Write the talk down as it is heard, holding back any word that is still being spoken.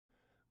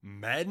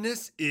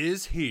Madness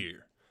is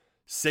here.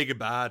 Say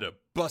goodbye to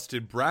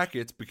busted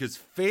brackets because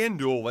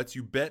FanDuel lets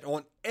you bet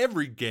on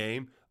every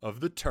game of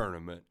the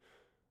tournament.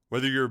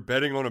 Whether you're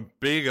betting on a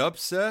big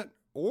upset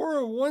or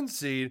a one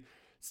seed,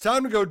 it's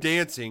time to go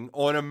dancing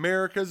on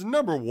America's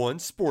 #1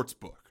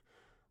 sportsbook.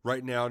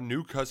 Right now,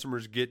 new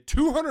customers get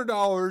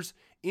 $200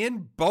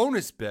 in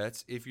bonus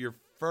bets if your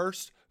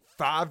first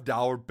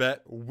 $5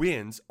 bet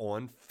wins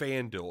on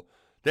FanDuel.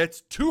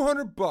 That's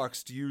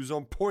 $200 to use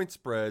on point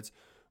spreads,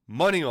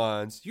 money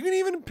lines. You can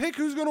even pick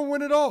who's going to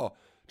win it all.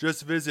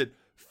 Just visit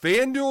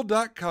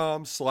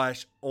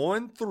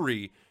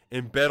FanDuel.com/on3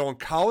 and bet on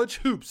college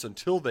hoops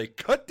until they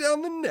cut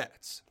down the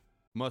nets.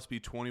 Must be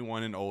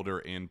 21 and older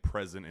and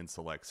present in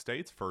select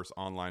states. First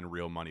online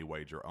real money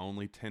wager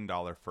only.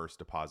 $10 first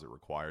deposit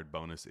required.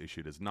 Bonus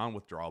issued as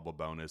non-withdrawable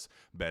bonus.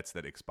 Bets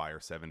that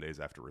expire 7 days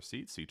after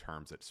receipt. See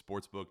terms at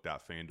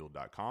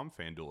sportsbook.fanduel.com.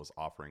 FanDuel is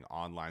offering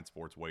online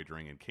sports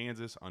wagering in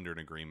Kansas under an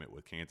agreement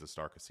with Kansas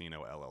Star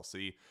Casino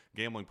LLC.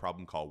 Gambling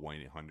problem? Call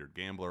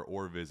 1-800-GAMBLER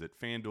or visit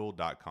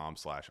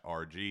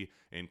fanduel.com/RG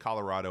in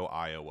Colorado,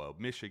 Iowa,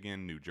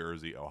 Michigan, New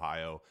Jersey,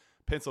 Ohio,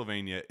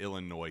 Pennsylvania,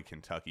 Illinois,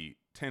 Kentucky,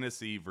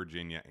 Tennessee,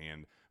 Virginia,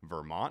 and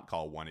Vermont.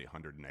 Call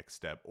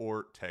 1-800-NEXT-STEP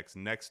or text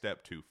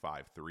NEXT-STEP to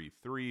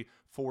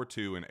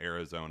 53342 in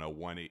Arizona,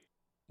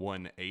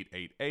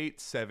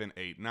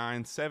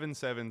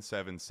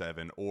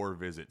 1-888-789-7777 or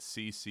visit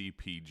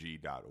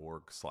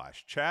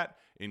ccpg.org/chat.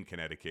 In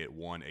Connecticut,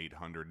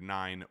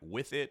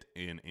 1-800-9-WITH-IT.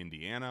 In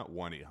Indiana,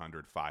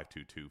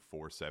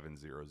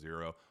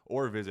 1-800-522-4700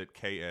 or visit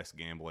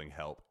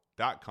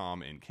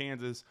ksgamblinghelp.com. In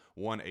Kansas,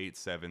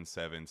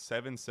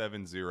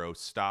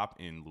 1-877-770-STOP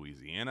in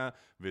Louisiana.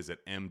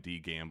 Visit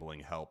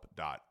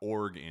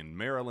mdgamblinghelp.org in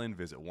Maryland.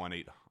 Visit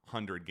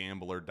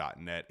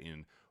 1-800-gambler.net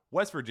in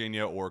West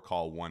Virginia or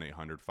call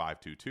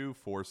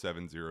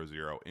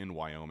 1-800-522-4700 in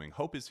Wyoming.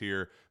 Hope is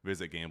here.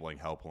 Visit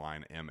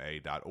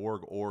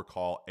gamblinghelplinema.org or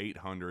call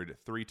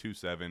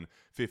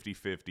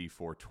 800-327-5050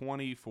 for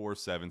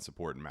 24/7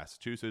 support in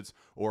Massachusetts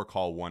or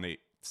call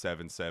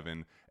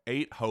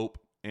 1-877-8-HOPE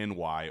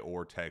NY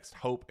or text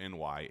Hope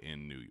NY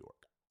in New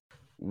York.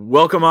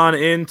 Welcome on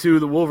into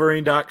the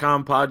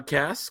Wolverine.com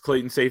podcast.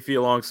 Clayton Sayfie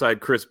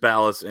alongside Chris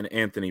Balas and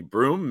Anthony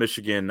Broome.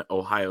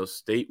 Michigan-Ohio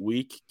State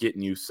week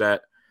getting you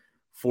set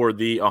for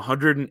the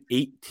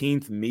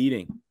 118th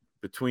meeting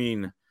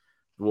between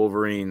the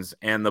Wolverines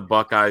and the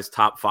Buckeyes.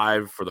 Top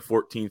 5 for the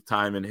 14th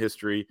time in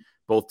history.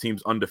 Both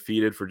teams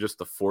undefeated for just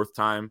the 4th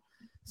time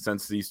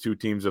since these two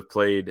teams have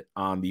played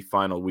on the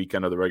final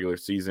weekend of the regular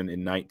season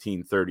in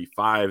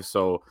 1935.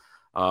 So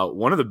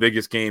one of the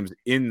biggest games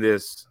in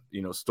this,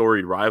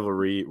 storied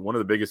rivalry, one of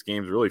the biggest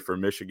games really for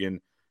Michigan.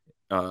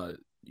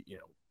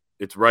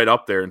 It's right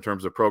up there in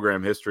terms of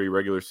program history,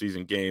 regular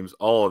season games,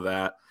 all of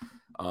that.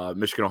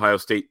 Michigan, Ohio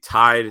State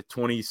tied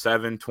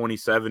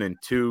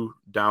 27-2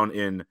 down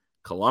in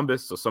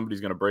Columbus. So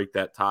somebody's going to break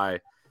that tie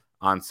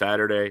on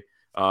Saturday.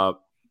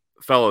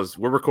 Fellas,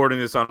 we're recording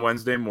this on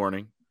Wednesday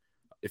morning.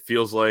 It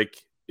feels like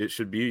it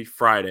should be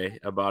Friday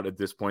about at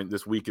this point.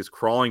 This week is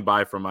crawling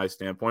by from my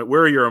standpoint.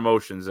 Where are your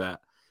emotions at in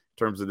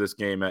terms of this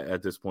game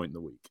at this point in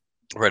the week?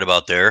 Right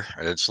about there.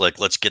 It's like,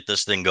 let's get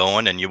this thing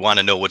going. And you want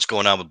to know what's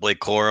going on with Blake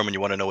Corum, and you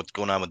want to know what's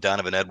going on with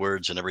Donovan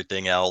Edwards and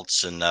everything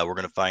else. And we're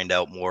going to find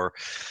out more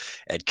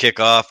at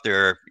kickoff.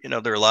 There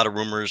are a lot of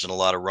rumors and a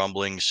lot of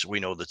rumblings. We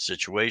know the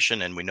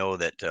situation, and we know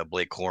that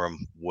Blake Corum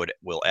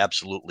will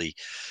absolutely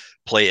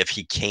play if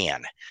he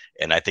can.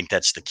 And I think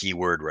that's the key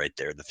word right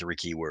there, the 3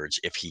 key words,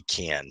 if he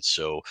can.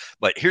 So,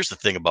 but here's the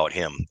thing about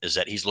him is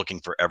that he's looking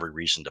for every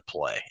reason to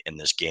play in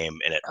this game,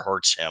 and it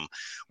hurts him.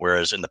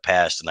 Whereas in the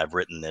past, and I've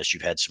written this,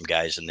 you've had some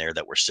guys in there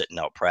that were sitting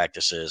out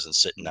practices and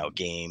sitting out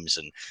games,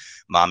 and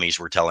mommies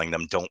were telling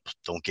them, don't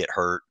get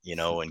hurt,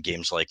 in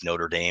games like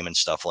Notre Dame and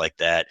stuff like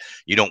that.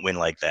 You don't win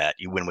like that.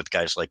 You win with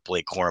guys like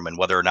Blake Corum, and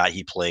whether or not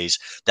he plays,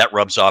 that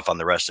rubs off on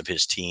the rest of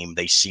his team.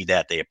 They see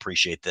that. They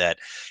appreciate that.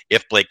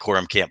 If Blake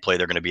Corum can't play,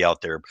 they're going to be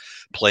out there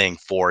playing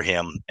for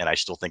him, and I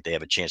still think they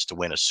have a chance to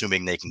win,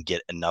 assuming they can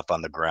get enough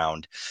on the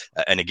ground.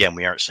 And again,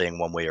 we aren't saying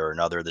one way or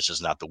another. This is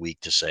not the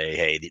week to say,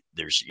 hey,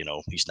 there's,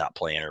 he's not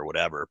playing or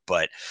whatever.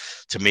 But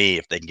to me,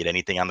 if they can get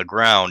anything on the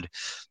ground,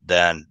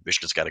 then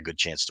Michigan's got a good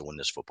chance to win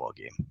this football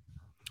game.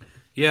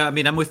 Yeah, I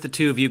mean, I'm with the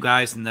two of you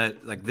guys in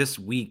that, like, this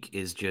week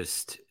is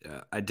just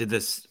I did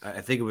this,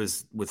 I think it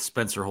was with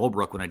Spencer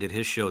Holbrook when I did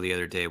his show the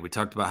other day. We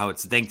talked about how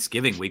it's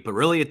Thanksgiving week, but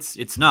really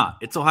it's not.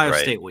 It's Ohio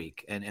State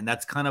week. And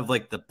that's kind of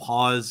like the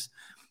pause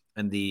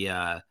and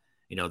the,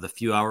 the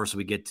few hours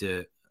we get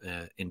to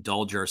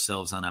indulge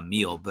ourselves on a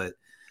meal. But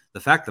the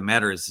fact of the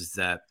matter is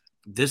that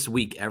this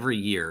week, every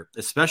year,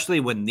 especially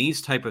when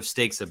these type of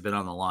stakes have been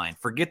on the line,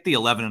 forget the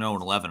 11-0 and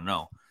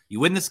 11-0. You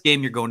win this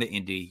game, you're going to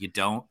Indy. You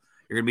don't,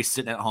 you're going to be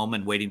sitting at home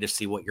and waiting to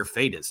see what your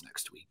fate is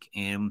next week.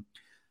 And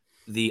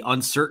the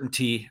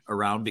uncertainty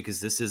around,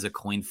 because this is a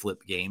coin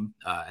flip game,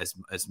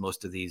 as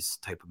most of these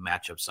type of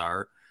matchups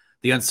are,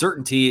 the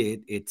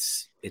uncertainty,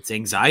 it's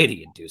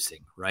anxiety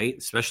inducing, right?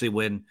 Especially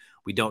when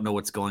we don't know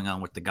what's going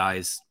on with the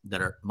guys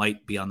that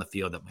might be on the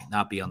field, that might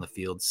not be on the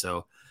field.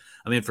 So,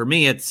 I mean, for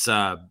me, it's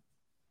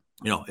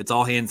it's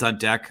all hands on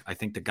deck. I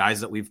think the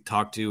guys that we've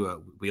talked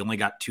to, we only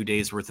got 2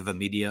 days worth of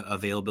media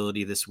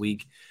availability this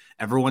week.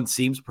 Everyone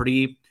seems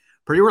pretty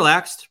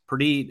relaxed,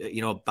 pretty,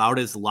 about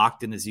as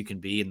locked in as you can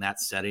be in that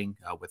setting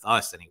with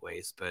us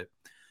anyways. But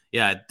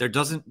yeah, there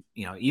doesn't,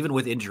 even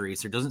with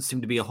injuries, there doesn't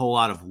seem to be a whole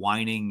lot of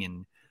whining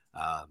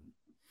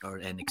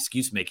and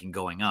excuse making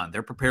going on.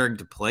 They're preparing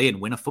to play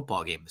and win a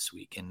football game this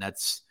week. And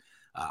that's,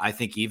 I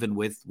think even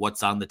with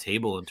what's on the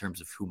table in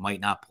terms of who might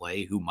not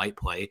play, who might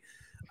play,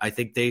 I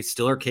think they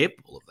still are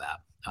capable of that.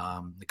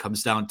 It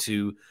comes down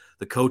to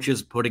the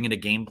coaches putting in a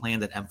game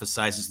plan that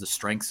emphasizes the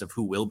strengths of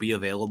who will be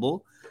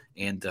available.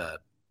 And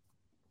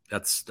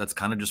that's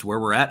kind of just where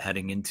we're at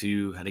heading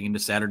into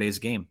Saturday's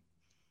game.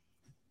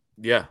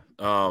 Yeah.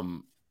 I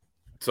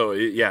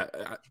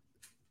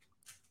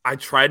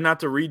tried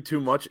not to read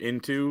too much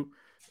into,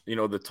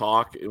 the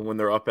talk when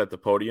they're up at the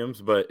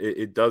podiums, but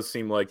it does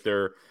seem like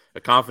they're a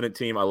confident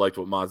team. I liked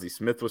what Mozzie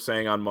Smith was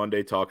saying on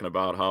Monday, talking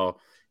about how,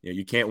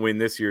 you can't win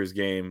this year's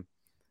game,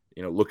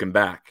 looking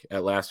back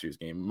at last year's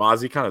game.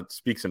 Mozzie kind of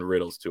speaks in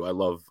riddles too. I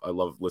love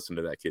listening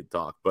to that kid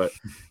talk, but,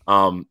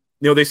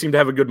 they seem to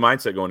have a good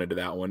mindset going into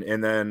that one.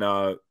 And then,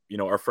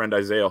 our friend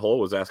Isaiah Hull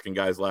was asking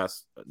guys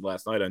last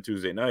night on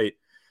Tuesday night,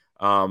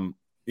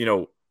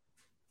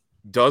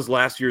 does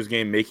last year's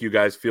game make you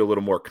guys feel a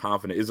little more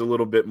confident? Is a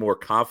little bit more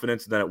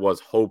confidence than it was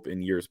hope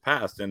in years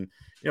past? And,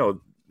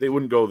 they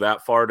wouldn't go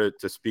that far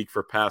to speak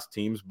for past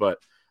teams, but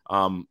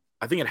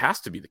I think it has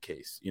to be the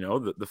case.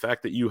 The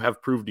fact that you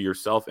have proved to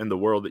yourself and the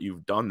world that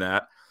you've done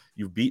that,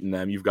 you've beaten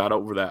them, you've got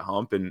over that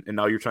hump, and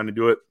now you're trying to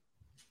do it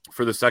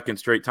for the second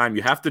straight time.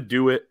 You have to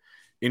do it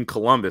in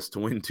Columbus to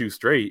win 2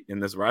 straight in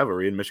this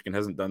rivalry, and Michigan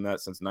hasn't done that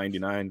since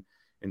 99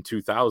 and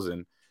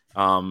 2000.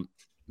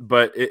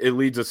 But it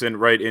leads us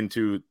right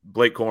into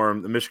Blake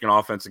Corum, the Michigan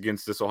offense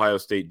against this Ohio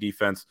State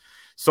defense.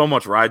 So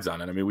much rides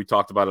on it. I mean, we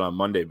talked about it on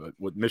Monday, but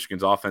with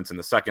Michigan's offense in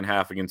the second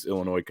half against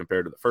Illinois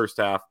compared to the first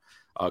half,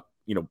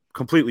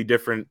 completely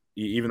different,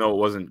 even though it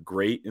wasn't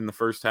great in the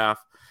first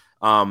half.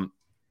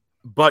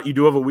 But you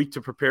do have a week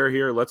to prepare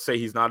here. Let's say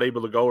he's not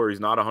able to go, or he's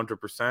not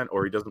 100%,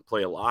 or he doesn't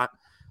play a lot.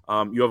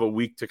 You have a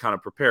week to kind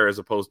of prepare, as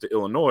opposed to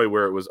Illinois,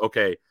 where it was,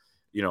 okay,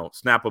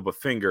 snap of a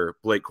finger,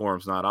 Blake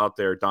Corum's not out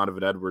there,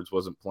 Donovan Edwards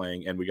wasn't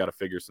playing, and we got to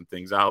figure some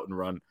things out and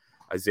run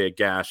Isaiah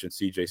Gash and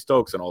CJ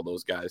Stokes and all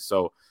those guys.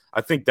 So I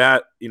think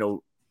that,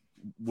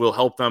 will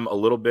help them a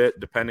little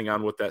bit depending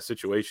on what that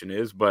situation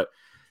is. But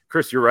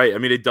Chris, you're right. I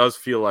mean, it does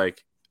feel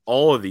like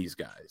all of these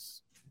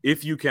guys,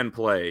 if you can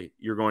play,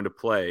 you're going to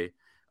play,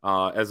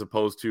 as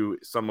opposed to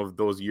some of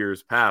those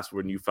years past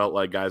when you felt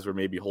like guys were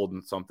maybe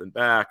holding something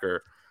back,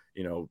 or,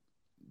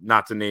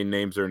 not to name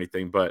names or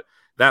anything, but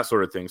that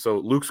sort of thing. So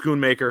Luke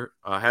Schoonmaker,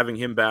 having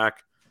him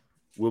back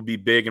will be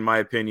big, in my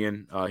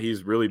opinion.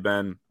 He's really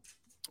been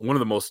one of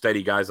the most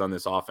steady guys on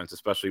this offense,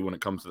 especially when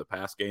it comes to the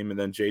pass game. And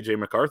then J.J.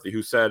 McCarthy,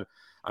 who said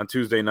on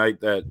Tuesday night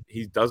that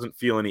he doesn't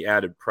feel any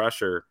added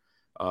pressure,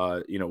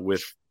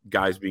 with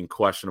guys being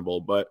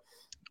questionable. But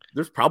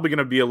there's probably going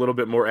to be a little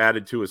bit more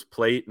added to his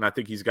plate, and I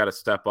think he's got to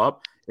step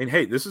up. And,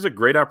 hey, this is a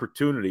great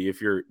opportunity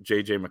if you're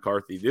J.J.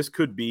 McCarthy. This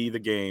could be the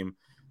game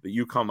that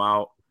you come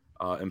out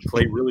and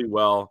play really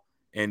well,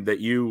 and that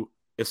you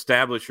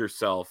establish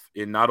yourself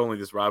in not only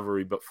this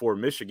rivalry, but for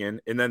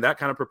Michigan. And then that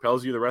kind of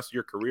propels you the rest of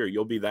your career.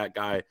 You'll be that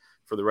guy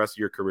for the rest of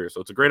your career.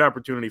 So it's a great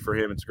opportunity for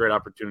him. It's a great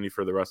opportunity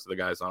for the rest of the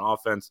guys on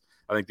offense.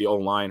 I think the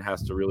O-line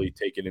has to really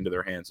take it into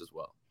their hands as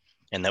well.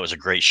 And that was a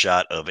great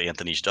shot of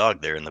Anthony's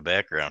dog there in the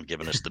background,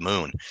 giving us the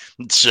moon.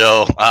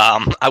 So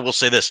I will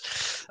say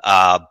this.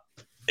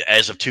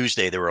 As of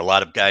Tuesday, there were a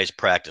lot of guys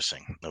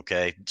practicing.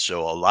 Okay.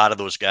 So a lot of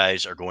those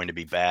guys are going to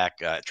be back.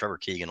 Trevor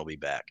Keegan will be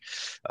back.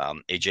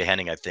 AJ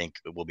Henning, I think,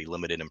 will be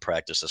limited in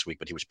practice this week,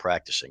 but he was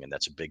practicing, and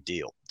that's a big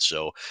deal.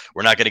 So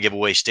we're not going to give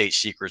away state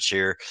secrets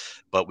here,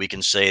 but we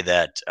can say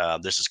that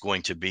this is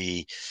going to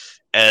be,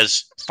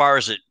 as far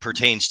as it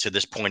pertains to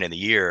this point in the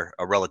year,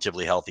 a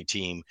relatively healthy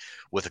team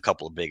with a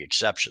couple of big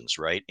exceptions,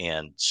 right?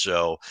 And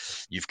so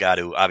you've got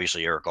to,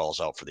 obviously, Eric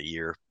All's out for the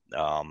year.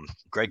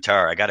 Greg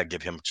Tarr, I got to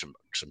give him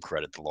some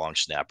credit, the long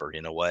snapper.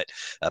 You know what?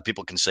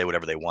 People can say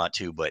whatever they want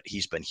to, but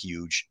he's been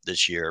huge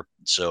this year.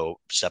 So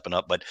stepping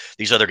up. But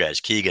these other guys,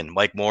 Keegan,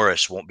 Mike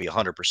Morris won't be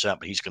 100%,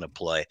 but he's going to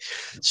play.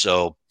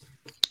 So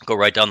go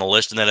right down the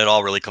list, and then it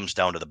all really comes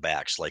down to the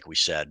backs, like we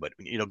said. But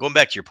going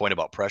back to your point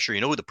about pressure,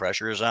 who the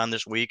pressure is on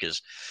this week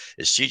is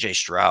CJ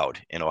Stroud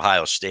in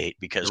Ohio State,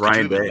 because Ryan could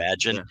you even Day,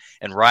 imagine? yeah.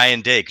 And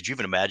Ryan Day, could you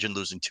even imagine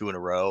losing 2 in a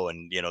row?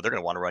 And they're going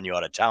to want to run you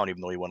out of town,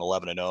 even though he went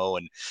 11-0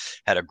 and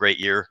had a great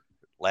year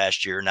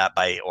last year, not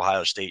by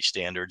Ohio State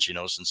standards,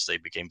 since they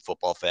became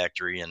Football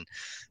Factory and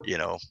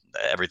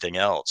everything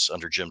else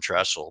under Jim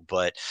Tressel.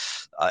 But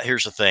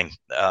here's the thing: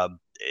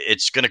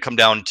 it's going to come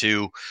down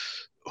to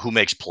who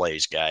makes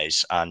plays,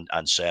 guys, on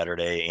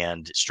Saturday,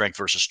 and strength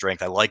versus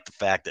strength. I like the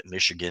fact that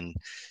Michigan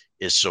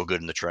is so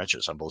good in the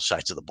trenches on both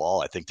sides of the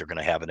ball. I think they're going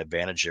to have an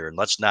advantage there. And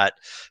let's not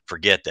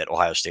forget that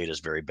Ohio State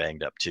is very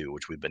banged up too,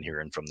 which we've been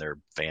hearing from their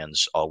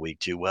fans all week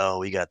too. Well,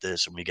 we got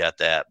this and we got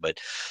that. But,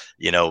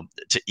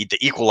 the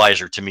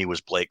equalizer to me was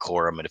Blake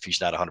Corum. And if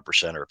he's not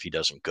 100% or if he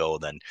doesn't go,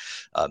 then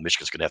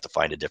Michigan's going to have to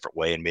find a different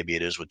way. And maybe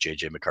it is with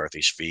J.J.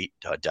 McCarthy's feet.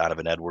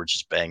 Donovan Edwards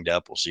is banged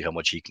up. We'll see how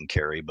much he can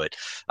carry. But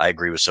I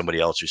agree with somebody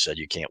else who said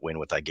you can't win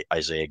with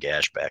Isaiah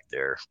Gash back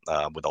there,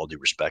 with all due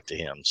respect to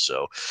him.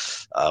 So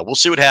we'll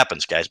see what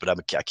happens, guys. But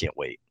I can't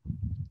wait.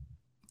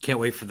 Can't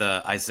wait for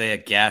the Isaiah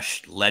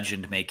Gash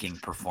legend-making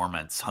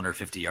performance,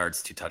 150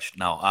 yards, 2 touchdowns.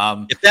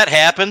 No, if that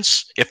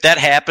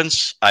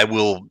happens, I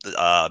will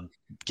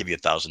give you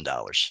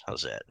 $1,000.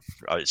 How's that?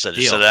 Set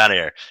it on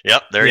air.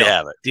 Yep, there you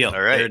have it. Deal.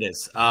 All right, there it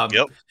is.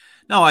 Yep.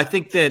 No, I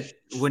think that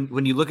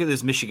when you look at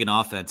this Michigan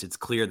offense, it's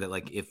clear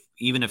that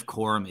even if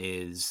Corum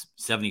is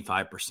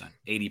 75%,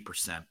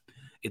 80%,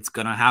 it's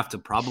going to have to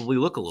probably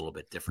look a little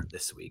bit different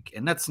this week.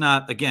 And that's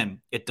not,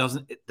 again, that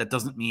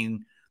doesn't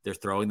mean they're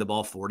throwing the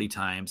ball 40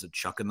 times and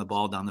chucking the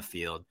ball down the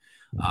field.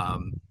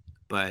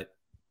 But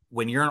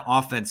when you're an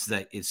offense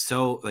that is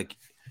so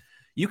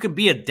you can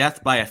be a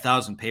death by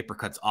 1,000 paper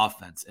cuts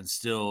offense and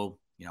still,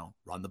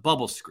 run the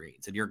bubble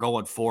screens and you're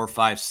going 4,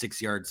 5,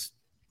 6 yards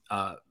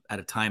at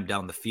a time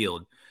down the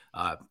field,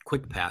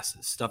 quick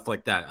passes, stuff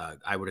like that.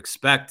 I would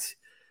expect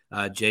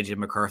J.J.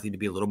 McCarthy to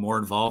be a little more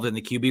involved in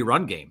the QB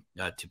run game,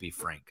 to be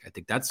frank. I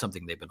think that's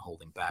something they've been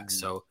holding back.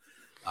 So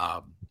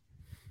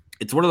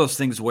it's one of those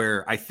things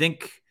where I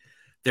think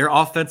their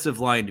offensive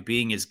line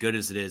being as good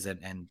as it is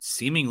and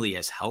seemingly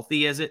as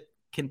healthy as it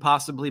can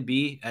possibly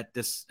be at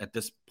this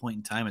point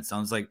in time, it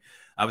sounds like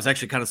I was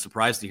actually kind of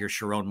surprised to hear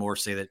Sharon Moore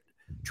say that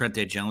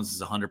Trente Jones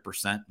is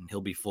 100% and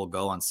he'll be full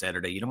go on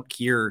Saturday. You don't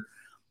hear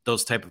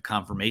those type of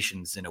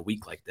confirmations in a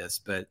week like this,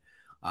 but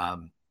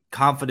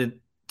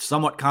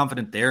somewhat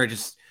confident there.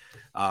 Just,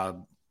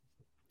 the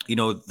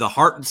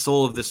heart and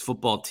soul of this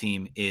football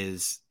team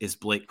is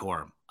Blake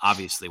Corum,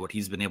 obviously what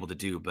he's been able to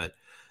do, but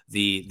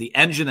the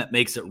engine that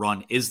makes it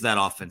run is that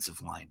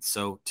offensive line.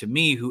 So to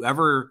me,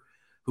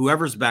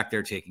 whoever's back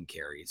there taking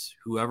carries,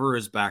 whoever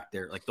is back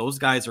there, those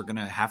guys are going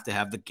to have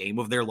the game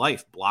of their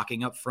life,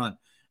 blocking up front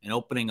and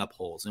opening up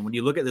holes. And when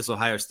you look at this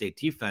Ohio State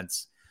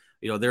defense,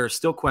 there are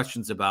still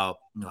questions about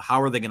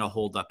how are they going to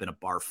hold up in a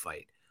bar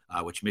fight,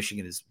 which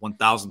Michigan is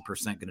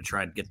 1,000% going to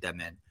try and get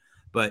them in.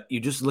 But you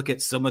just look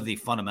at some of the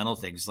fundamental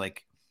things,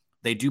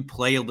 they do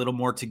play a little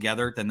more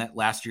together than that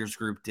last year's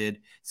group did.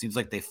 It seems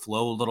like they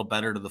flow a little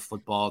better to the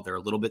football. They're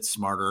a little bit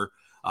smarter.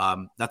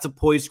 That's a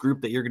poised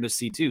group that you're going to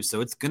see too.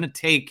 So it's going to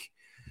take,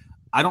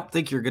 I don't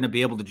think you're going to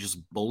be able to just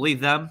bully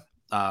them,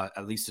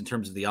 at least in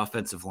terms of the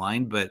offensive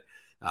line, but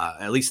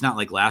at least not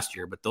like last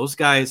year. But those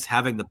guys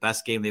having the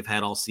best game they've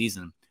had all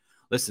season.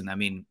 Listen, I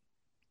mean,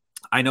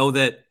 I know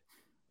that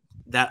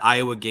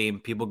Iowa game,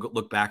 people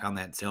look back on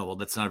that and say, oh, well,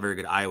 that's not a very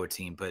good Iowa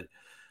team. But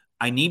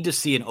I need to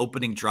see an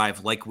opening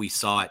drive like we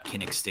saw at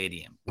Kinnick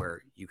Stadium,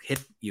 where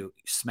you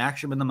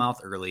smash them in the mouth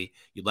early.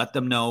 You let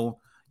them know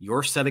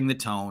you're setting the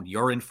tone.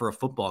 You're in for a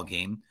football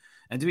game.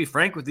 And to be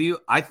frank with you,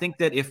 I think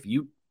that if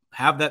you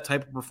have that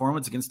type of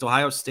performance against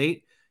Ohio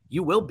State,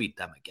 you will beat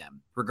them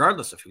again,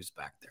 regardless of who's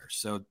back there.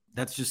 So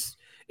that's just,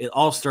 it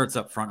all starts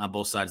up front on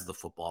both sides of the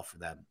football for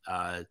them.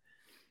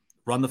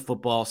 Run the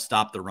football,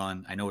 stop the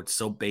run. I know it's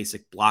so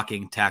basic,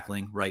 blocking,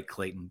 tackling, right,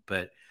 Clayton?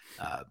 But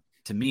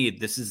to me,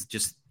 this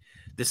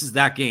is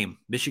that game.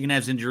 Michigan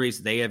has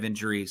injuries. They have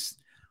injuries.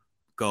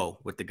 Go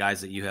with the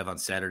guys that you have on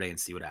Saturday and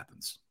see what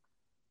happens.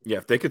 Yeah,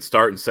 if they could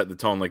start and set the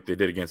tone like they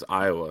did against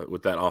Iowa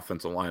with that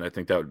offensive line, I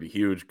think that would be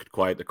huge. Could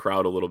quiet the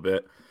crowd a little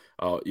bit.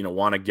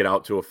 Want to get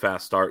out to a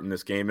fast start in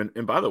this game.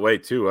 And by the way,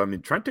 too, I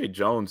mean, Trente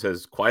Jones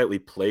has quietly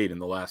played in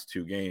the last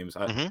 2 games.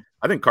 I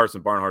think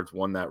Carson Barnhart's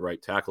won that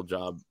right tackle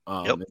job.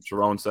 And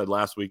Sharon said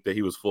last week that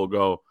he was full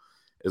go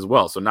as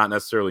well. So not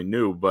necessarily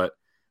new, but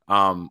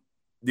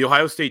the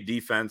Ohio State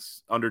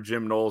defense under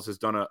Jim Knowles has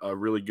done a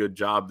really good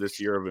job this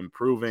year of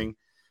improving.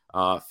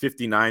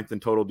 59th in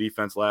total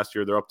defense last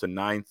year. They're up to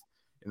 9th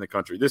in the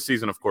country. This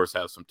season, of course,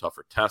 has some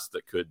tougher tests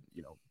that could,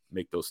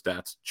 make those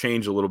stats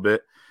change a little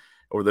bit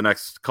over the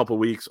next couple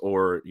weeks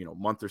or,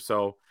 month or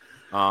so.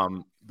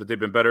 But they've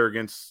been better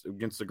against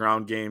the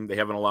ground game. They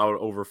haven't allowed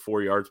over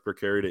 4 yards per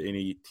carry to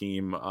any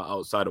team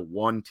outside of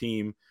one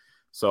team.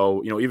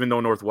 So, even though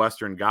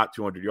Northwestern got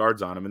 200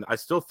 yards on them, and I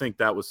still think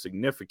that was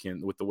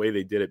significant with the way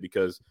they did it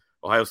because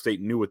Ohio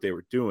State knew what they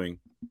were doing.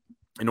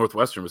 And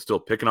Northwestern was still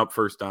picking up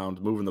first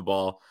downs, moving the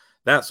ball,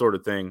 that sort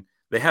of thing.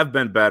 They have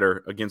been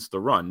better against the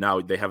run.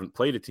 Now, they haven't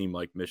played a team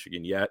like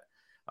Michigan yet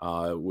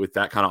with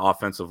that kind of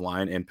offensive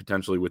line and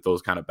potentially with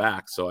those kind of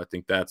backs. So I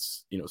think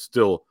that's,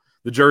 still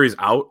the jury's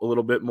out a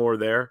little bit more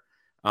there.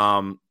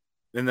 And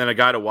then a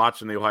guy to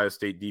watch in the Ohio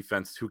State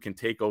defense who can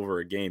take over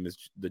a game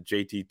is the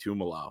JT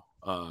Tumalau.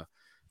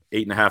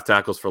 8.5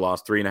 tackles for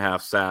loss,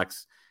 3.5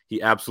 sacks. He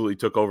absolutely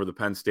took over the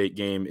Penn State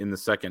game in the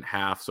second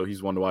half. So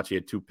he's one to watch. He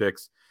had 2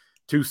 picks,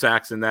 2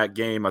 sacks in that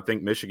game. I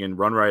think Michigan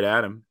run right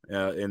at him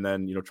and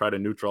then, try to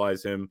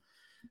neutralize him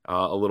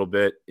a little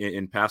bit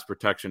in pass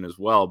protection as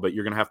well, but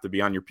you're going to have to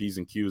be on your P's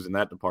and Q's in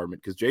that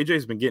department because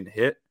JJ's been getting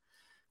hit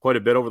quite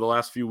a bit over the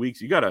last few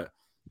weeks. You got to,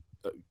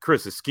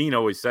 Chris, as Skeen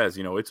always says,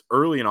 it's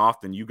early and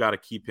often you got to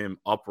keep him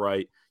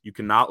upright. You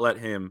cannot let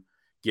him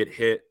get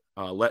hit,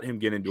 let him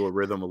get into a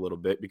rhythm a little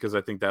bit because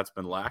I think that's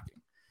been lacking.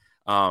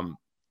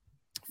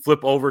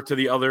 Flip over to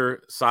the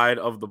other side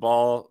of the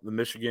ball, the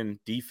Michigan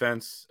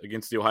defense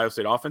against the Ohio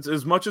State offense.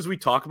 As much as we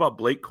talk about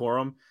Blake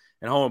Corum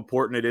and how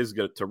important it is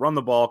to run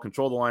the ball,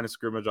 control the line of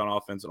scrimmage on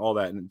offense and all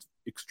that, and it's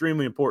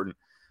extremely important,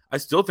 I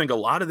still think a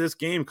lot of this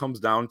game comes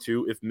down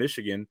to if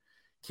Michigan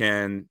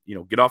can,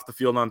 get off the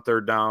field on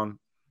third down,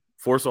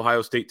 force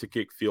Ohio State to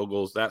kick field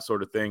goals, that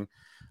sort of thing.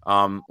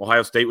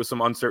 Ohio State with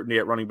some uncertainty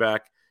at running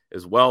back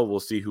as well.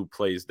 We'll see who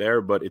plays there,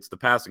 but it's the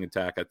passing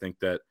attack, I think,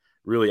 that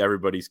really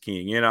everybody's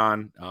keying in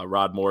on.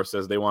 Rod Moore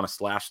says they want to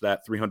slash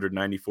that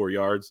 394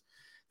 yards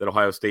that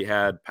Ohio State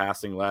had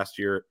passing last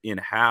year in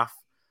half.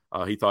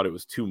 He thought it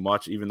was too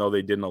much, even though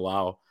they didn't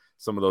allow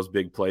some of those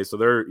big plays. So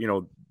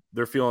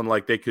they're feeling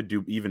like they could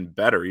do even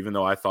better, even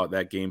though I thought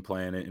that game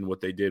plan and what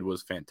they did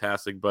was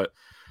fantastic. But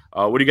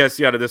what do you guys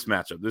see out of this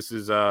matchup? This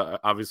is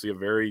obviously a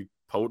very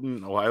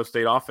potent Ohio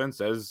State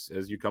offense, as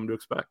you come to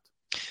expect.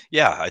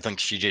 Yeah, I think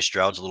CJ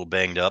Stroud's a little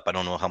banged up. I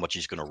don't know how much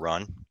he's going to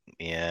run.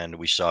 And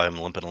we saw him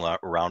limping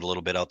around a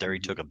little bit out there. He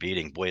took a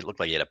beating. Boy, it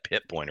looked like he had a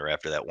pit pointer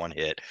after that one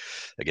hit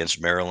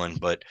against Maryland.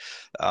 But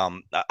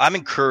I'm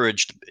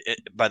encouraged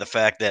by the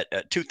fact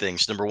that two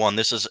things. Number one,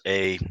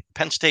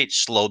 Penn State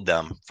slowed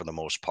them for the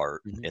most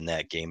part in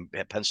that game.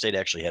 Penn State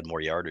actually had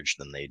more yardage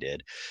than they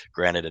did,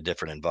 granted a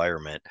different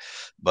environment.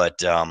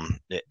 But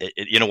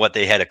you know what?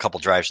 They had a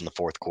couple drives in the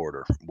fourth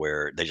quarter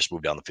where they just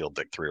moved down the field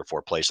like 3 or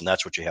 4 plays. And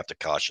that's what you have to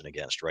caution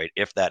against, right?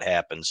 If that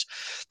happens,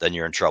 then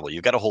you're in trouble.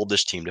 You've got to hold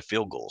this team to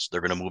field goals. They're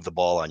going to move the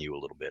ball on you a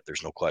little bit.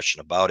 There's no question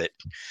about it.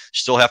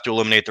 Still have to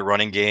eliminate the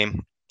running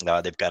game.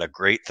 They've got a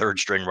great third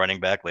string running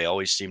back. They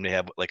always seem to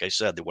have, like I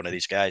said, one of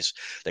these guys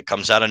that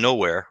comes out of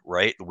nowhere,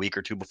 right? A week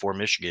or two before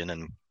Michigan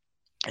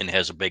and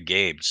has a big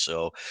game.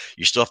 So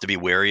you still have to be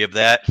wary of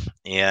that.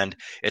 And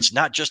it's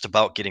not just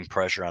about getting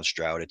pressure on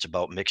Stroud. It's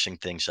about mixing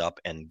things up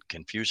and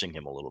confusing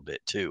him a little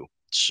bit too.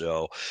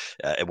 So,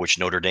 which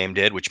Notre Dame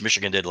did, which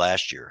Michigan did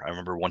last year. I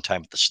remember one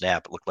time at the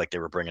snap, it looked like they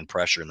were bringing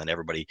pressure, and then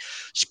everybody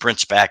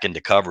sprints back into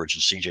coverage,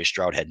 and CJ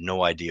Stroud had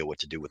no idea what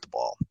to do with the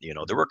ball.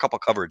 There were a couple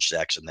coverage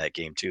sacks in that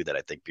game too that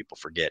I think people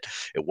forget.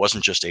 It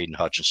wasn't just Aiden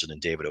Hutchinson and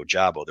David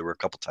Ojabo. There were a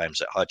couple times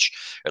that Hutch,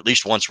 at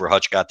least once where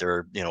Hutch got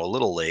there, a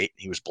little late.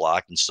 He was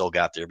blocked and still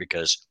got there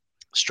because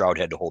Stroud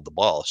had to hold the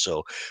ball.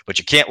 So, but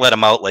you can't let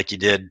him out like you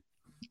did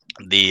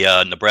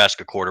the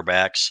Nebraska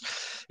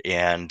quarterbacks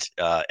and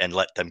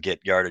let them get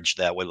yardage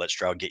that way. Let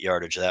Stroud get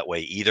yardage that way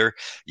either.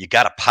 You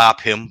got to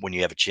pop him when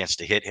you have a chance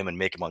to hit him and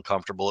make him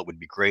uncomfortable. It would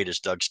be great, as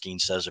Doug Skeen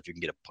says, if you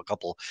can get a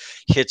couple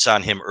hits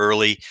on him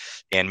early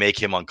and make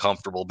him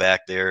uncomfortable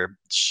back there.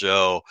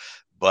 So,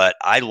 but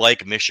I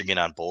like Michigan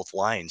on both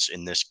lines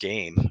in this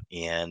game.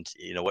 And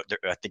you know what?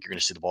 I think you're going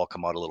to see the ball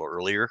come out a little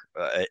earlier,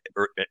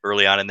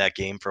 early on in that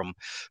game from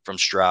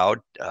Stroud.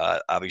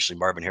 Obviously,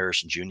 Marvin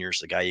Harrison Jr. is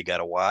the guy you got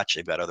to watch.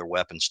 They've got other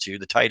weapons too.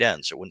 The tight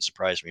ends. It wouldn't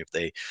surprise me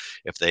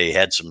if they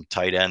had some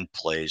tight end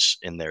plays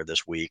in there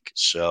this week.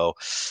 So,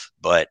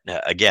 but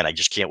again, I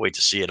just can't wait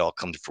to see it all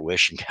come to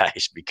fruition,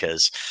 guys,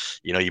 because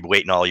you've been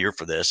waiting all year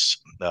for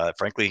this.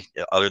 Frankly,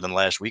 other than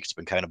last week, it's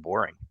been kind of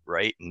boring,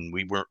 right? And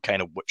we weren't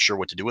kind of sure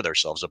what to do with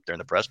ourselves up there in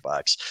the press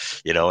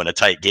box, in a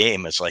tight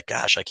game. It's like,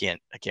 gosh, I can't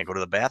go to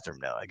the bathroom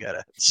now. I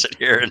gotta sit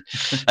here and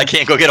I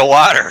can't go get a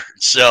water.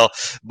 So,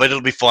 but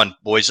it'll be fun,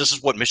 boys. This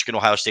is what Michigan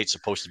Ohio State's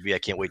supposed to be. I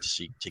can't wait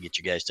to get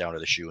you guys down to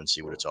the shoe and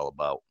see what it's all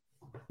about.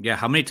 Yeah,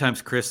 how many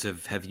times, Chris,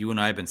 have you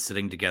and I been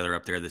sitting together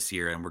up there this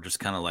year and we're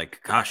just kind of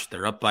like, gosh,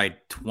 they're up by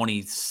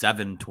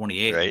 27,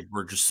 28. Right.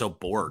 We're just so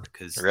bored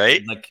because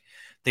right. Like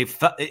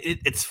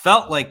it's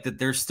felt like that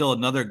there's still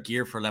another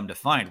gear for them to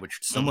find, which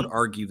some would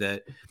argue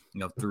that,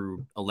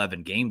 through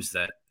 11 games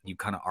that you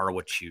kind of are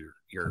what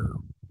your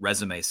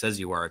resume says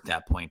you are at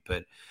that point.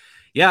 But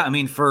yeah, I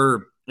mean,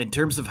 in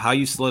terms of how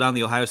you slow down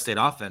the Ohio State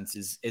offense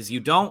is you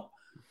don't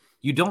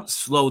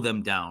slow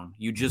them down.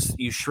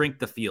 You shrink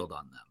the field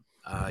on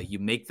them. You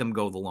make them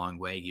go the long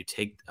way. You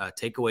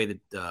take away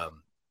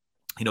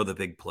the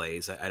big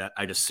plays.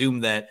 I'd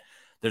assume that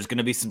there's going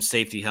to be some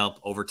safety help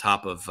over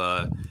top of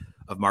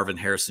Marvin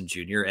Harrison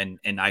Jr.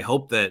 And I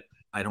hope that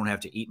I don't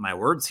have to eat my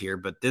words here,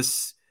 but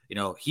this,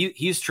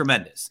 he's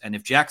tremendous. And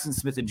if Jackson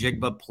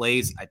Smith-Njigba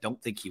plays, I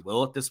don't think he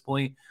will at this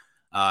point.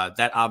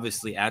 That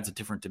obviously adds a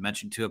different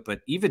dimension to it.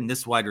 But even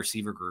this wide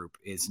receiver group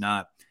it's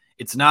not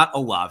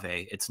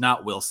Olave, it's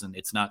not Wilson,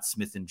 it's not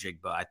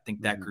Smith-Njigba. I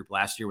think that group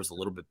last year was a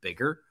little bit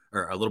bigger,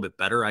 or a little bit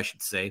better, I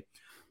should say.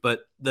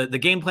 But the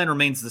game plan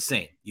remains the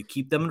same. You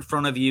keep them in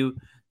front of you.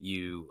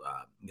 You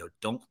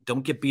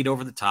don't get beat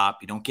over the top.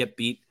 You don't get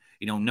beat.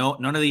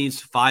 None of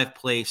these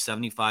 5-play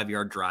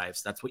 75-yard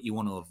drives. That's what you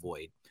want to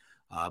avoid.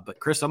 But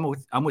Chris, I'm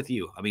with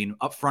you. I mean,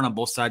 up front on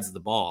both sides of the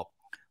ball,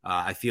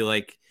 I feels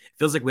like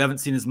we haven't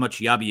seen as much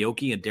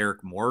Yabioki and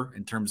Derek Moore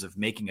in terms of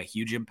making a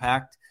huge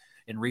impact.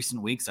 in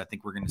recent weeks. I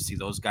think we're going to see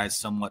those guys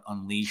somewhat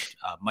unleashed.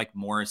 Mike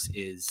Morris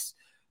is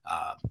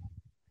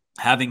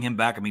having him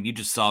back. I mean, you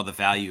just saw the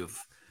value of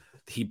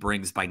he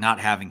brings by not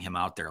having him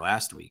out there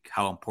last week,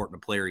 how important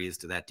a player he is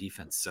to that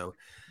defense. So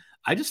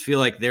I just feel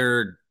like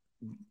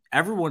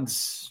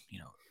everyone's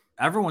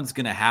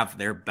going to have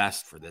their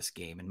best for this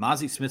game. And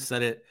Mozzie Smith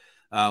said it,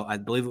 I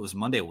believe it was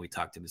Monday when we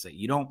talked to him, is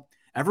that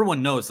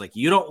everyone knows, like,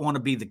 you don't want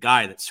to be the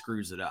guy that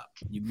screws it up.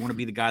 You want to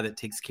be the guy that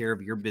takes care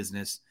of your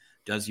business,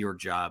 does your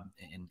job,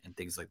 and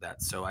things like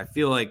that. So I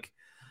feel like,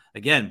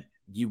 again,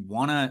 you're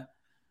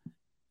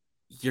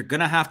going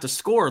to have to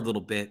score a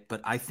little bit,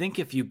 but I think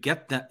if you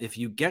get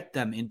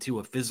them into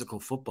a physical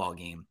football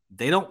game,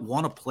 they don't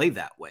want to play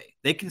that way.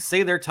 They can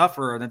say they're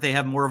tougher and that they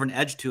have more of an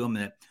edge to them,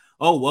 that,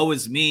 oh, woe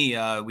is me.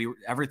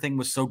 Everything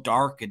was so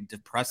dark and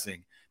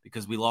depressing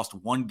because we lost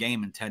one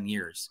game in 10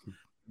 years.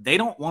 They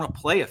don't want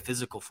to play a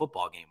physical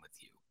football game with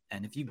you.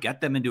 And if you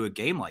get them into a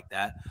game like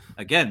that,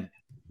 again,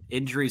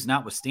 injuries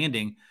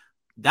notwithstanding,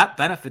 that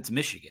benefits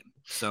Michigan.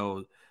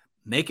 So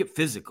make it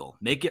physical,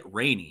 make it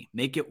rainy,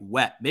 make it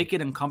wet, make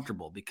it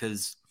uncomfortable,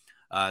 because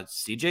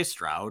CJ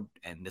Stroud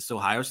and this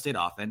Ohio State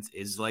offense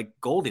is like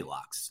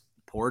Goldilocks.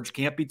 Porridge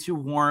can't be too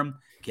warm,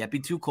 can't be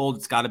too cold.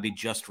 It's got to be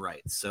just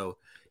right. So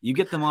you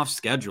get them off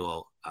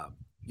schedule,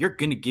 you're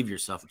going to give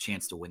yourself a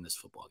chance to win this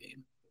football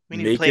game. We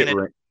need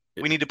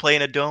to play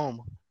in a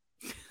dome.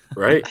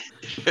 Right.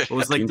 It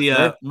was like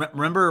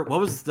remember what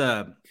was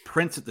the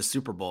Prince at the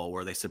Super Bowl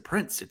where they said,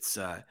 Prince,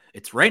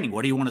 it's raining.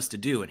 What do you want us to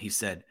do? And he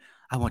said,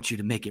 I want you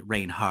to make it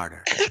rain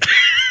harder.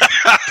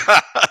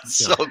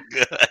 So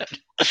good.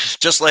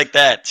 Just like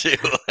that too.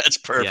 That's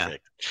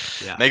perfect.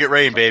 Yeah. Make it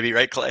rain, baby.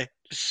 Right, Clay?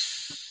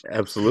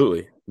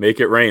 Absolutely. Make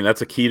it rain.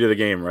 That's a key to the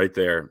game right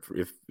there.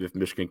 If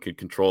Michigan could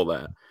control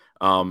that.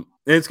 And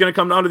it's going to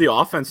come down to the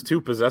offense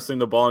too, possessing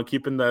the ball and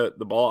keeping the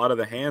ball out of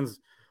the hands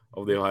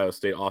of the Ohio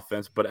State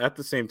offense. But at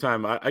the same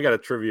time, I got a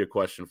trivia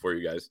question for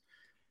you guys.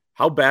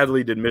 How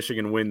badly did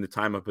Michigan win the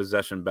time of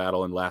possession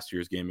battle in last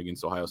year's game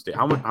against Ohio State?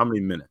 How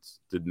many minutes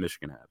did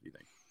Michigan have, you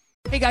think?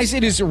 Hey, guys,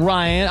 it is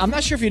Ryan. I'm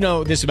not sure if you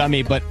know this about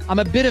me, but I'm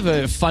a bit of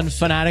a fun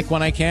fanatic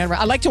when I can.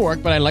 I like to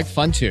work, but I like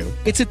fun, too.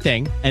 It's a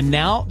thing. And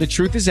now the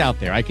truth is out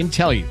there. I can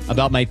tell you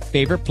about my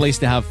favorite place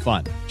to have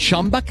fun,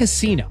 Chumba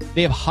Casino.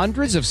 They have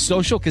hundreds of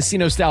social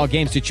casino-style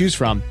games to choose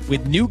from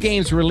with new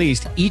games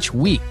released each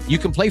week. You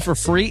can play for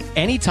free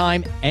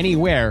anytime,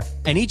 anywhere,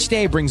 and each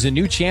day brings a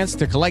new chance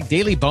to collect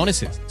daily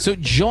bonuses. So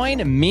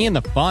join me in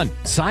the fun.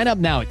 Sign up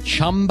now at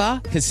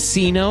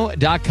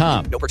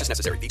ChumbaCasino.com. No purchase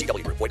necessary.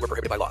 VGW. Void where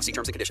prohibited by law. See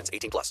terms and conditions.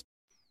 18+.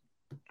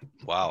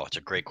 Wow, it's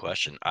a great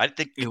question. I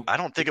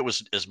don't think it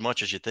was as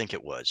much as you think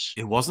it was.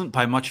 It wasn't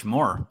by much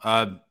more.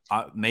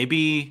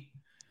 Maybe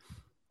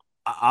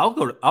I'll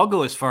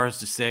go as far as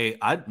to say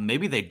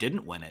maybe they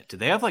didn't win it. Did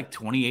they have like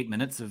 28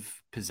 minutes of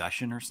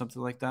possession or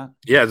something like that?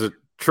 Yeah, it's a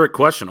trick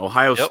question.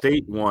 Ohio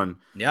State won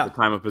the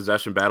time of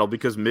possession battle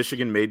because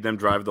Michigan made them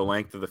drive the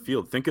length of the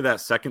field. Think of that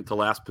second to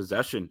last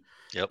possession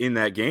in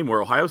that game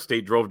where Ohio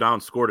State drove down,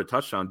 scored a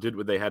touchdown, did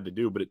what they had to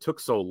do, but it took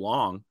so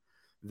long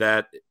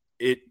that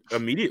it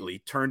immediately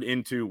turned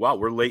into, wow,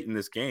 we're late in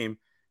this game.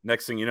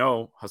 Next thing you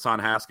know, Hassan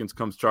Haskins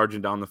comes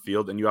charging down the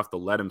field and you have to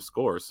let him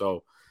score.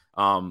 So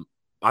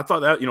I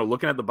thought that,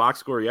 looking at the box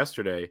score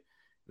yesterday,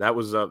 that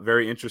was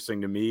very interesting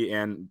to me.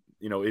 And,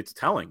 it's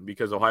telling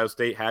because Ohio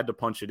State had to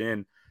punch it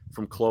in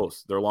from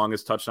close. Their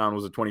longest touchdown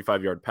was a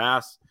 25-yard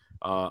pass.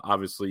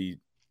 Obviously,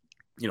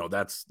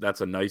 that's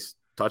a nice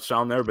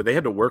touchdown there, but they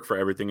had to work for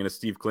everything. And as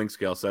Steve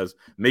Klingscale says,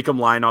 make them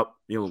line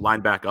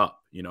back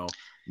up, no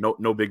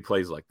big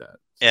plays like that.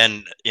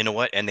 And you know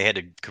what? And they had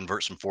to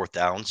convert some fourth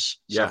downs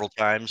several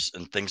times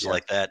and things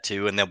like that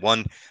too. And then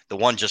the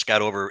one just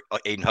got over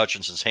Aiden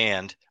Hutchinson's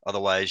hand.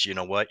 Otherwise, you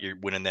know what? You're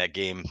winning that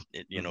game,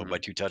 by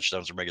 2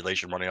 touchdowns in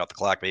regulation, running off the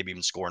clock, maybe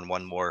even scoring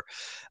one more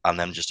on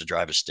them just to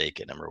drive a stake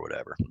in them or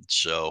whatever.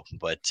 So,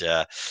 but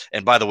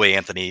and by the way,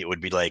 Anthony, it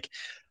would be like,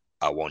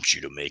 I want you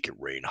to make it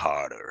rain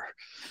harder,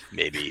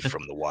 maybe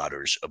from the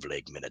waters of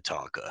Lake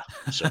Minnetonka.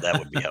 So that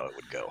would be how it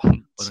would go. Why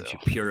don't you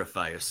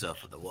purify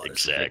yourself with the water?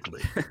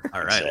 Exactly.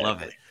 All right. Exactly.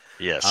 Love it.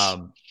 Yes.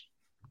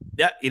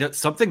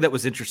 Something that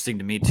was interesting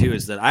to me too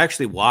is that I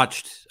actually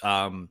watched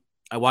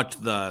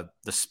the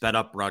sped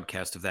up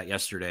broadcast of that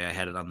yesterday. I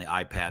had it on the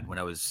iPad when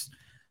I was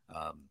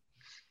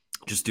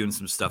just doing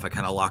some stuff. I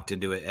kind of locked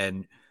into it.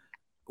 And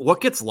what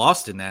gets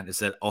lost in that is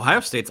that Ohio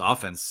State's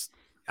offense,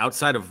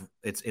 outside of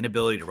its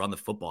inability to run the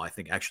football, I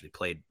think actually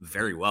played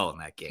very well in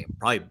that game.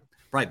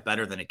 Probably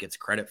better than it gets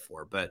credit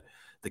for. But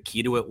the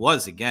key to it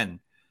was, again,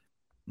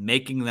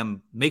 making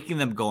them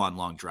go on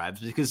long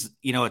drives because,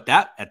 at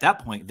that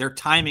point, they're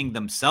timing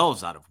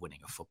themselves out of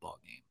winning a football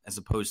game as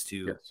opposed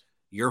to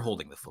you're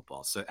holding the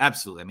football. So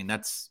absolutely. I mean,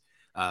 that's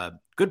a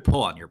good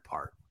pull on your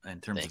part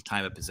in terms of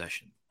time of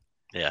possession.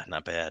 Yeah,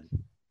 not bad.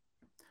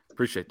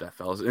 Appreciate that,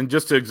 fellas. And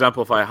just to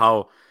exemplify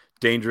how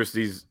dangerous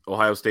these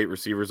Ohio State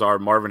receivers are,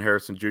 Marvin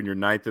Harrison Jr.,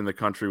 9th in the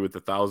country with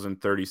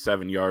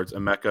 1,037 yards.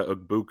 Emeka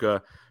Egbuka,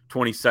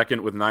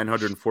 22nd with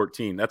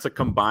 914. That's a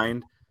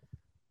combined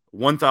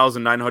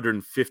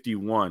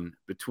 1,951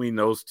 between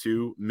those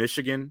two.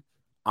 Michigan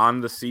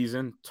on the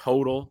season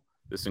total.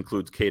 This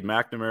includes Cade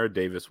McNamara,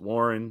 Davis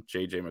Warren,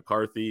 J.J.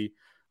 McCarthy,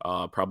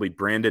 probably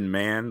Brandon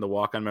Mann, the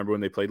walk-on. Remember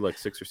when they played like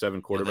 6 or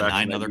 7 quarterbacks? The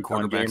 9 in other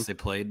UConn quarterbacks game? they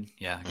played.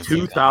 Yeah.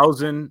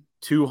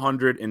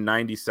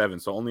 2,297.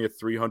 So only a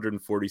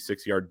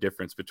 346-yard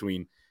difference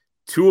between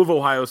two of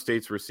Ohio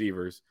State's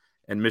receivers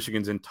and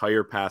Michigan's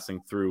entire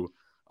passing through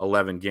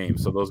 11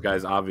 games. So those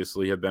guys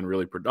obviously have been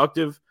really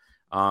productive.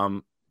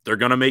 They're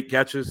going to make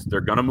catches.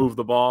 They're going to move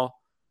the ball.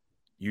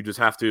 You just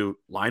have to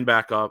line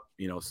back up,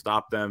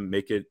 stop them,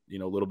 make it,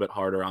 a little bit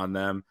harder on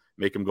them,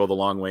 make them go the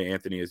long way.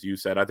 Anthony, as you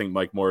said, I think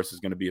Mike Morris is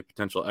going to be a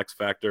potential X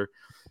factor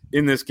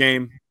in this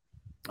game,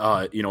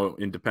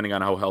 and depending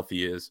on how healthy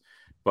he is.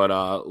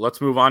 But let's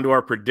move on to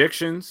our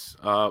predictions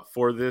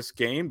for this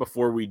game.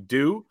 Before we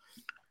do,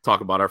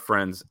 talk about our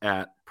friends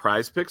at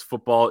Prize Picks.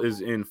 Football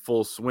is in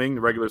full swing,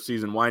 the regular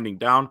season winding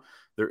down.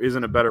 There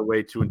isn't a better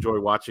way to enjoy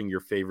watching your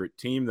favorite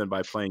team than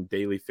by playing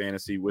daily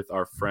fantasy with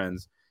our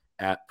friends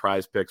at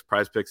Prize Picks.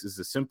 Prize Picks is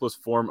the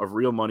simplest form of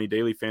real money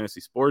daily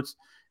fantasy sports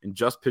and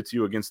just pits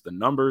you against the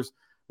numbers.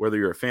 Whether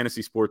you're a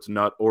fantasy sports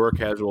nut or a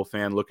casual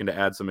fan looking to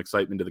add some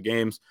excitement to the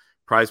games,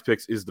 Prize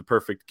Picks is the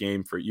perfect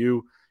game for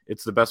you.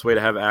 It's the best way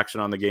to have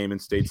action on the game in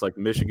states like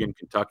Michigan,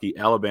 Kentucky,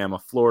 Alabama,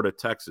 Florida,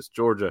 Texas,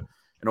 Georgia,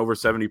 and over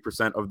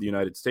 70% of the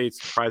United States.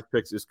 Prize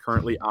Picks is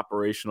currently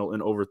operational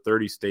in over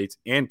 30 states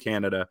and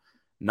Canada,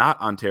 not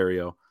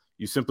Ontario.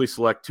 You simply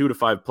select 2 to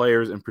 5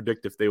 players and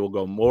predict if they will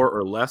go more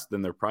or less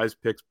than their Prize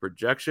Picks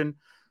projection.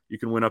 You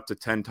can win up to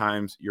 10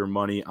 times your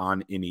money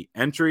on any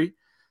entry.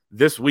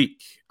 This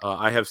week,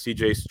 I have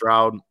CJ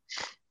Stroud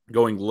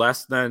going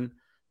less than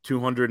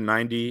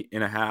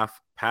 290.5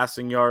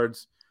 passing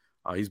yards.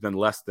 He's been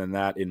less than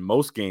that in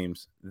most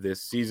games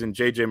this season.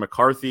 J.J.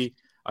 McCarthy,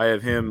 I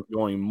have him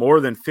going more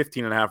than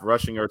 15.5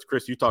 rushing yards.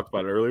 Chris, you talked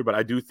about it earlier, but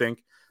I do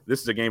think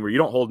this is a game where you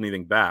don't hold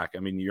anything back. I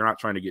mean, you're not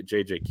trying to get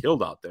J.J.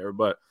 killed out there,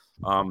 but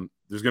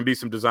there's going to be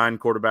some design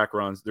quarterback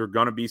runs. There are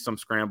going to be some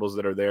scrambles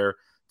that are there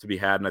to be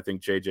had, and I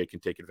think J.J. can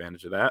take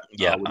advantage of that.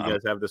 Yeah. What do you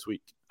guys have this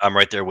week? I'm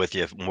right there with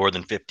you. More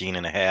than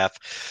 15.5. I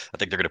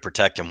think they're going to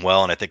protect him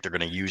well, and I think they're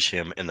going to use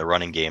him in the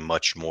running game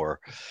much more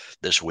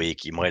this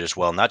week. You might as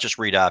well not just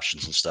read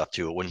options and stuff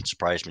too. It wouldn't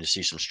surprise me to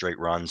see some straight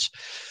runs.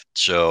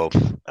 So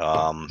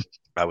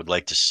I would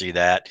like to see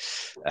that,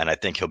 and I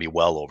think he'll be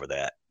well over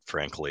that,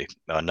 frankly.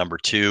 Number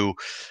 2,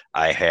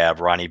 I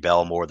have Ronnie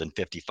Bell more than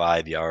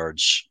 55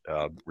 yards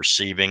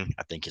receiving.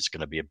 I think it's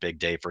going to be a big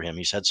day for him.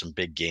 He's had some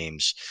big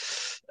games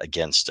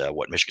against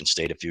Michigan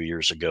State a few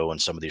years ago in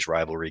some of these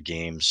rivalry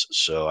games.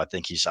 So I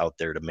think he's out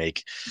there to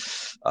make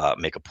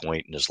a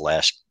point in his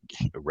last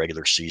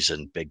regular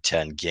season Big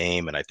Ten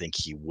game, and I think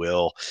he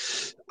will.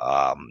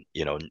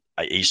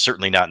 He's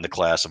certainly not in the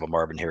class of a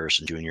Marvin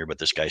Harrison Jr., but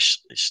this guy's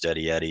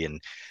steady Eddie, and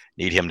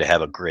need him to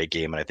have a great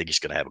game, and I think he's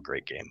going to have a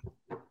great game.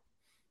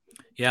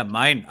 Yeah,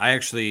 mine, I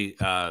actually,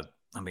 I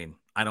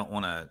don't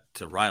want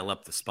to rile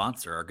up the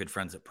sponsor, our good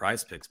friends at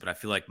Prize Picks, but I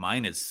feel like my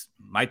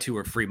 2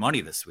 are free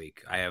money this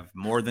week. I have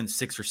more than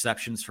 6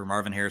 receptions for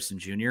Marvin Harrison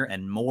Jr.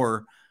 and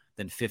more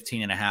than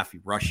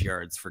 15.5 rush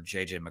yards for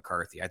J.J.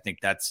 McCarthy. I think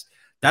that's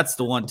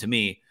the one to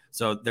me.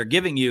 So they're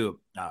giving you,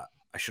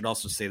 I should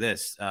also say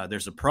this,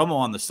 there's a promo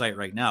on the site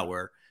right now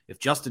where if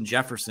Justin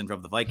Jefferson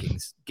of the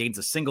Vikings gains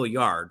a single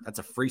yard, that's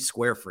a free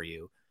square for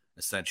you,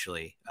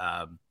 essentially,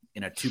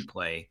 in a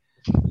 2-play.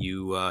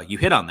 You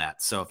hit on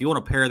that. So if you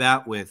want to pair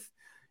that with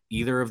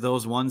either of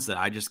those ones that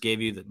I just gave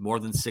you, that more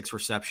than 6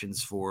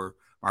 receptions for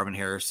Marvin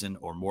Harrison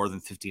or more than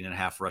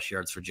 15.5 rush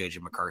yards for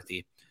JJ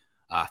McCarthy,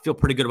 I feel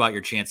pretty good about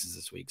your chances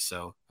this week.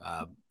 So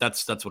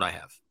that's what I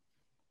have.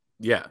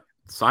 Yeah.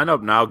 Sign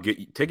up now,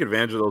 take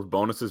advantage of those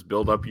bonuses,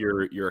 build up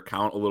your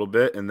account a little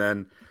bit, and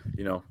then,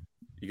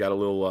 you got a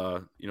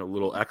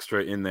little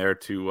extra in there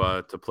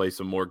to play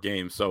some more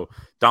games. So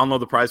download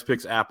the Prize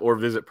Picks app or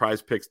visit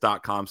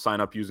prizepicks.com. Sign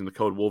up using the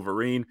code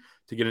Wolverine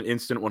to get an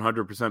instant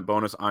 100%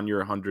 bonus on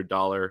your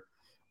 $100,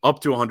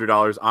 up to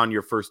 $100 on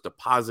your first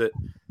deposit.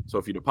 So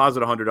if you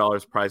deposit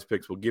 $100, Prize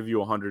Picks will give you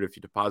 $100. If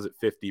you deposit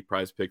 $50,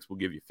 Prize Picks will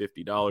give you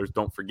 $50.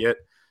 Don't forget,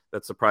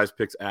 that's the Prize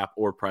Picks app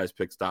or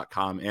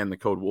prizepicks.com and the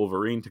code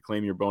Wolverine to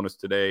claim your bonus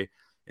today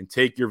and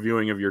take your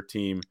viewing of your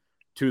team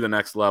to the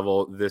next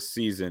level this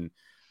season.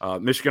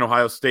 Michigan,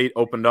 Ohio State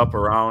opened up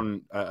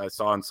around, I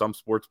saw in some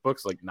sports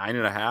books, like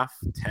 9.5,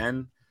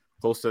 10,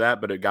 close to that,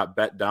 but it got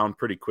bet down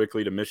pretty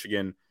quickly to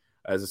Michigan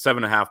as a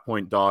 7.5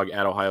 point dog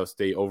at Ohio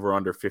State, over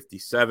under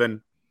 57.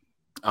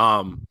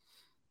 My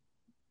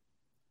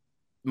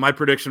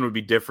prediction would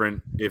be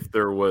different if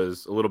there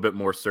was a little bit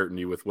more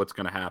certainty with what's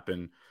going to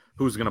happen,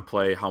 who's going to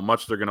play, how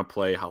much they're going to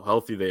play, how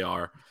healthy they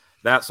are,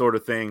 that sort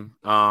of thing.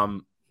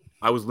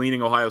 I was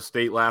leaning Ohio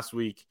State last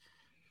week.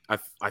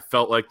 I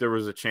felt like there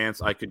was a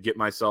chance I could get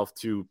myself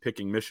to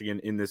picking Michigan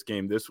in this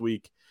game this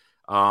week.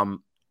 But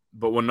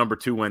when number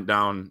 2 went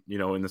down,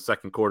 in the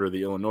second quarter of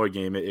the Illinois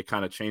game, it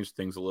kind of changed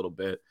things a little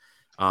bit.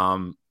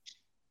 The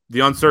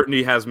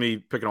uncertainty has me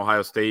picking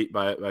Ohio State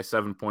by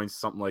 7 points,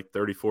 something like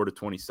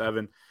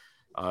 34-27.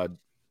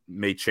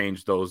 May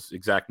change those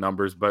exact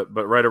numbers, but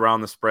right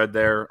around the spread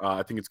there.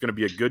 I think it's going to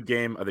be a good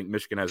game. I think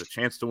Michigan has a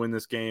chance to win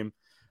this game.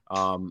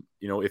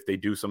 if they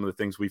do some of the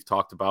things we've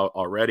talked about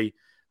already.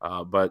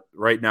 But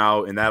right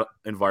now in that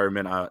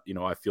environment,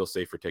 I feel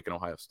safe for taking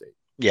Ohio State.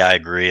 Yeah, I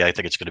agree. I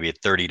think it's going to be a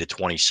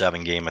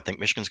 30-27 game. I think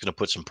Michigan's going to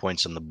put some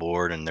points on the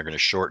board and they're going to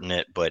shorten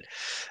it,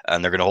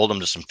 and they're going to hold them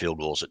to some field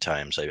goals at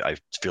times. I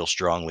feel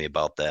strongly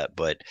about that,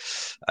 but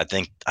I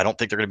don't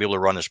think they're going to be able to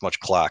run as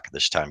much clock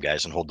this time,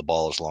 guys, and hold the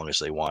ball as long as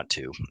they want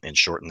to and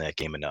shorten that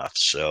game enough.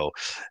 So,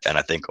 and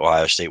I think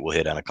Ohio State will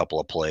hit on a couple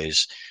of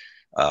plays.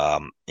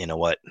 You know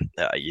what?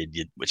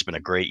 It's been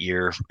a great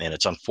year, and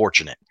it's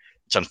unfortunate.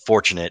 It's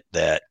unfortunate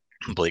that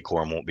Blake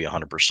Corum won't be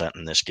 100%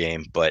 in this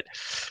game, but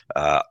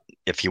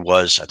if he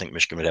was, I think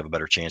Michigan would have a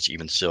better chance.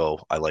 Even so,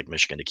 I like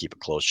Michigan to keep it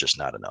close, just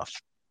not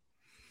enough.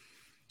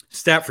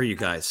 Stat for you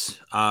guys.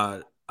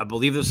 I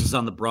believe this was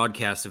on the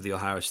broadcast of the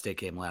Ohio State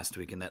game last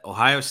week, and that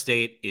Ohio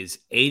State is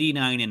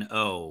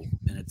 89-0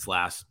 in its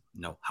last,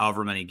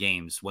 however many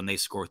games when they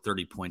score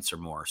 30 points or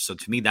more. So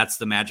to me, that's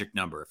the magic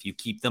number. If you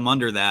keep them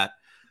under that,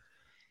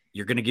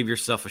 you're going to give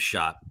yourself a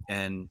shot.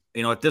 And,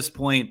 at this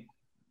point,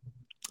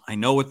 I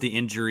know with the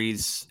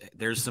injuries,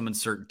 there's some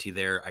uncertainty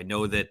there. I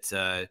know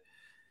that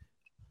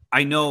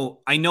I know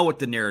what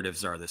the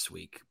narratives are this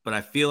week, but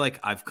I feel like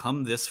I've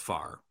come this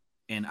far,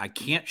 and I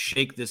can't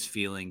shake this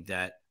feeling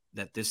that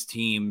this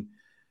team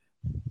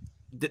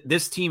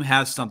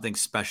has something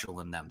special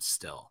in them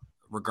still,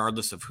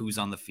 regardless of who's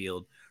on the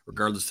field,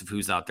 regardless of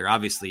who's out there.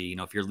 Obviously,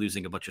 if you're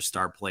losing a bunch of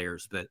star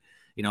players, but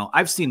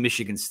I've seen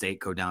Michigan State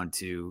go down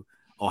to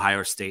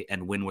Ohio State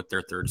and win with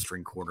their third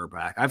string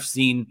quarterback. I've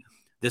seen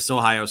this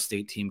Ohio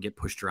State team get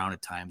pushed around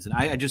at times. And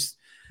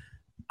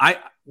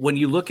when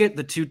you look at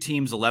the two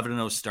teams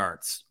 11-0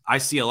 starts, I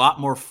see a lot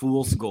more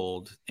fool's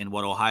gold in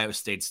what Ohio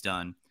State's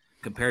done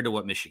compared to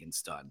what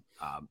Michigan's done.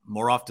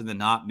 More often than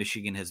not,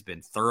 Michigan has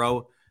been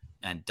thorough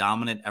and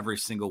dominant every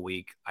single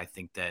week. I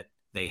think that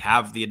they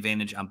have the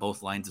advantage on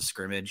both lines of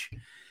scrimmage.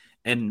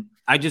 And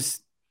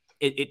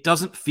it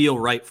doesn't feel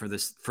right for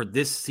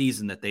this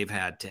season that they've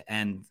had to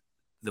end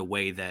the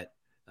way that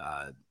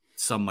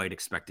some might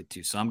expect it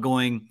to. So I'm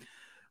going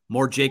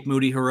more Jake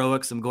Moody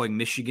heroics. I'm going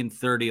Michigan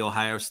 30,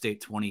 Ohio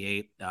State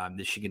 28.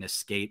 Michigan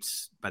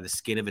escapes by the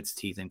skin of its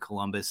teeth in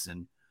Columbus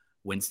and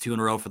wins 2 in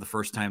a row for the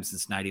first time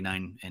since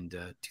 99 and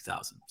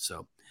 2000.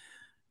 So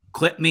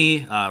clip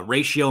me,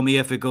 ratio me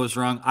if it goes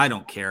wrong. I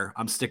don't care.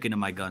 I'm sticking to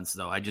my guns,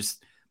 though. I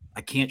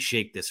can't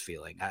shake this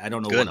feeling. I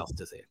don't know what else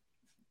to say.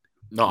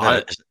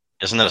 No,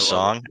 isn't that a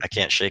song? I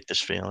can't shake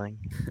this feeling.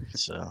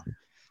 So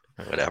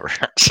whatever.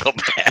 So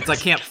bad. It's I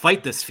can't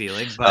fight this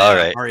feeling. But all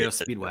right, Mario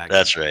Speedwagon.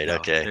 That's right. So,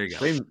 okay, there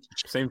you go.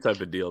 Same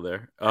type of deal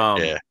there.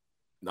 Yeah,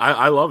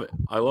 I love it.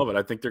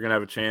 I think they're gonna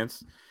have a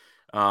chance.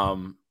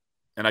 And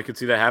I could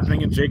see that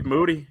happening. And Jake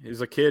Moody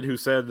is a kid who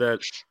said that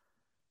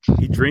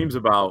he dreams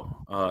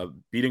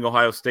about beating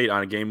Ohio State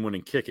on a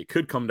game-winning kick. It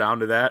could come down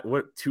to that.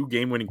 2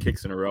 game-winning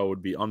kicks in a row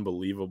would be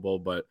unbelievable.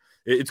 But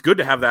it's good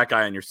to have that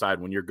guy on your side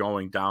when you're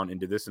going down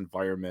into this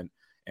environment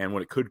and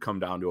when it could come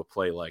down to a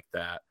play like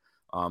that.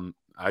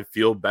 I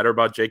feel better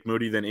about Jake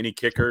Moody than any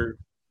kicker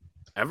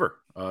ever,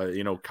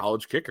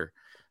 college kicker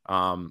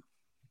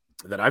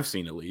that I've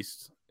seen at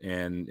least.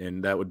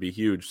 And that would be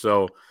huge.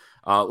 So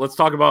let's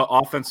talk about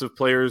offensive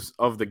players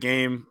of the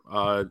game.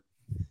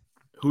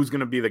 Who's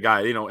going to be the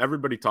guy?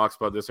 Everybody talks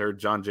about this. I heard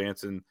John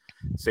Jansen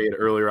say it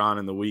earlier on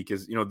in the week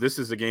is, this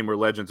is a game where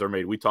legends are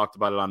made. We talked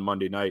about it on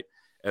Monday night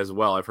as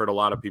well. I've heard a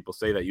lot of people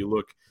say that. You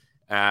look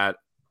at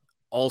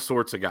all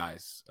sorts of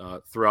guys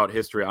throughout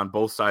history on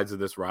both sides of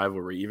this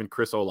rivalry. Even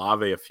Chris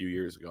Olave a few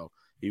years ago.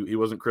 He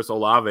wasn't Chris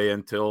Olave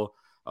until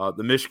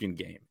the Michigan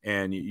game.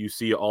 And you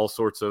see all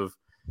sorts of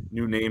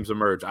new names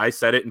emerge. I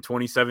said it in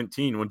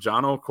 2017 when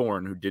John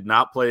O'Korn, who did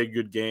not play a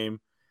good game,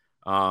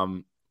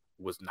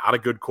 was not a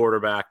good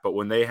quarterback, but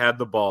when they had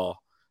the ball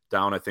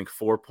down, I think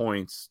 4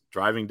 points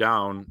driving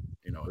down,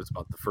 it's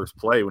about the first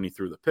play when he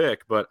threw the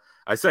pick. But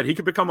I said he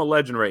could become a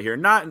legend right here.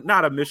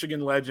 Not a Michigan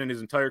legend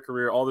his entire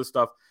career, all this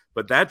stuff,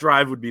 but that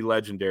drive would be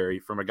legendary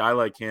from a guy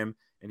like him,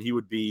 and he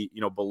would be,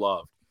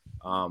 beloved.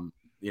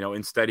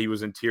 Instead he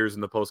was in tears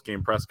in the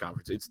post-game press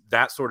conference. It's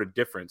that sort of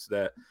difference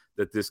that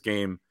this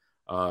game,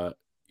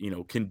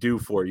 can do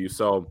for you.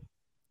 So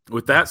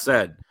with that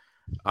said,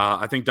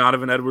 I think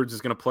Donovan Edwards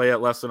is going to play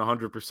at less than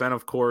 100%,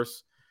 of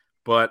course,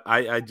 but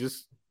I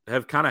just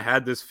have kind of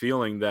had this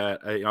feeling that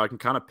I can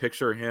kind of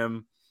picture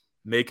him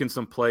making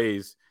some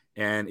plays,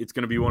 and it's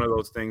going to be one of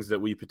those things that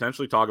we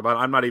potentially talk about.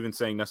 I'm not even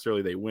saying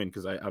necessarily they win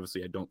because I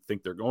don't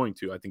think they're going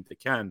to. I think they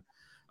can,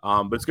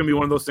 but it's going to be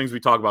one of those things we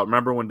talk about.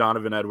 Remember when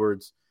Donovan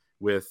Edwards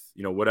with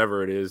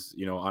whatever it is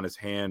on his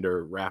hand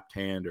or wrapped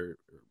hand or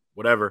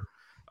whatever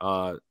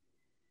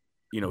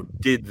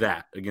did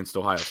that against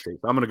Ohio State.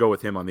 So I'm going to go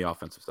with him on the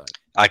offensive side.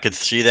 I could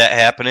see that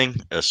happening,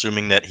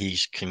 assuming that he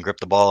can grip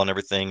the ball and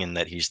everything and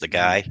that he's the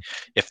guy.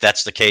 If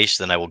that's the case,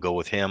 then I will go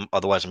with him.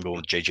 Otherwise, I'm going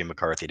with J.J.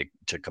 McCarthy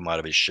to come out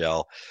of his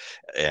shell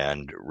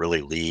and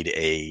really lead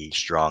a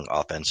strong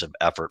offensive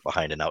effort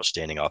behind an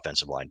outstanding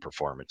offensive line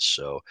performance.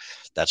 So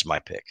that's my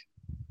pick.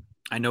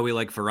 I know we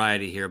like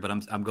variety here, but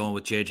I'm going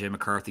with J.J.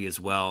 McCarthy as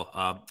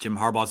well. Jim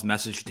Harbaugh's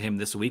message to him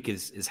this week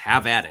is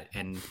have at it.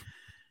 And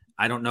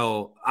I don't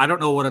know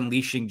what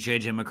unleashing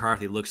JJ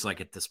McCarthy looks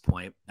like at this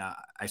point.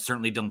 I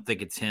certainly don't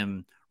think it's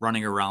him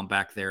running around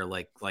back there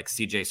like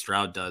CJ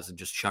Stroud does and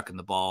just chucking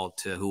the ball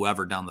to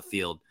whoever down the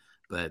field.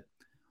 But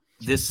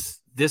this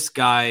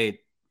guy,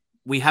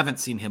 we haven't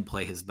seen him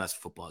play his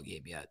best football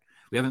game yet.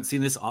 We haven't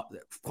seen this.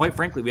 Quite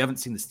frankly, we haven't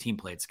seen this team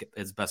play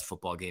its best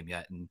football game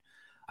yet, and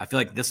I feel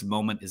like this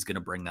moment is going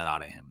to bring that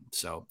out of him.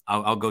 So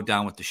I'll go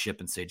down with the ship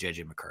and say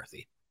JJ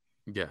McCarthy.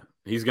 Yeah,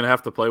 he's going to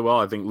have to play well.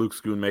 I think Luke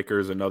Schoonmaker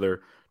is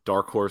another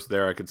dark horse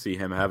there. I could see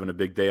him having a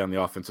big day on the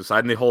offensive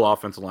side, and the whole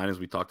offensive line, as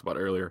we talked about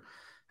earlier,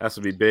 has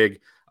to be big.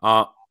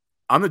 On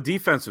the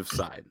defensive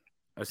side,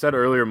 I said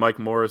earlier, Mike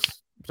Morris,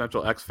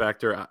 potential X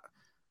factor.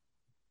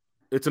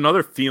 It's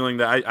another feeling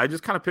that I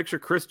just kind of picture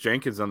Chris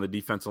Jenkins on the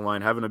defensive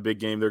line having a big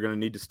game. They're going to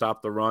need to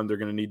stop the run. They're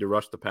going to need to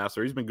rush the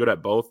passer. He's been good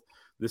at both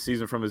this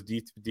season from his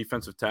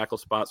defensive tackle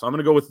spot. So I'm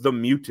going to go with the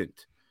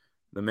mutant,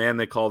 the man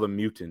they call the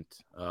mutant,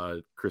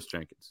 Chris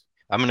Jenkins.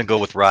 I'm going to go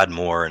with Rod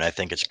Moore, and I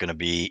think it's going to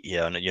be,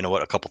 you know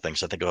what, a couple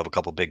things. I think he'll have a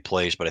couple big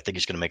plays, but I think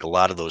he's going to make a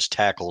lot of those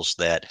tackles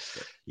that,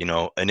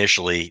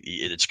 initially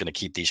it's going to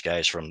keep these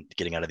guys from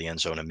getting out of the end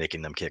zone and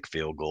making them kick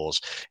field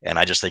goals. And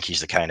I just think he's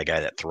the kind of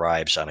guy that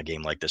thrives on a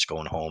game like this,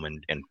 going home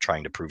and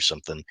trying to prove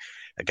something.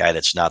 A guy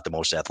that's not the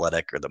most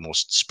athletic or the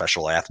most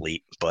special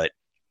athlete, but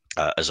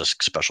as a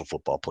special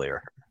football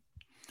player.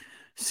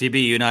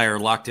 CB, you and I are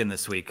locked in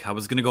this week. I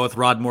was going to go with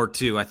Rod Moore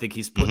too. I think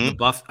he's putting the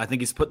buff. I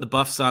think he's putting the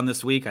buffs on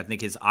this week. I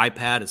think his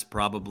iPad is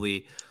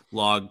probably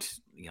logged,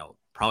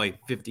 probably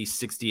 50,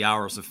 60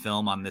 hours of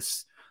film on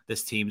this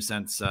team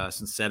since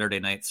Saturday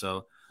night.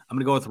 So I'm going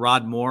to go with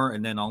Rod Moore,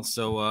 and then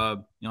also,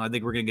 I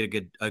think we're going to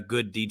get a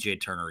good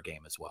DJ Turner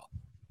game as well.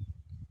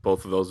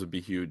 Both of those would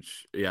be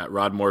huge. Yeah,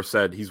 Rod Moore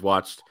said he's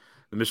watched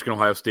the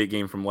Michigan-Ohio State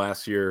game from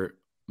last year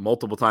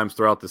multiple times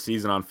throughout the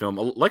season on film,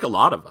 like a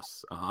lot of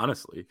us,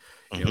 honestly,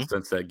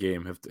 since that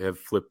game have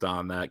flipped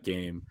on that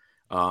game.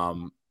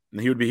 And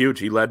he would be huge.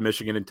 He led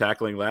Michigan in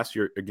tackling last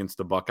year against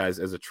the Buckeyes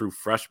as a true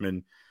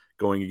freshman,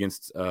 going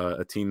against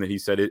a team that he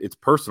said it's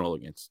personal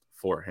against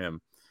for him.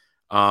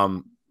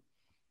 So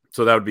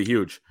that would be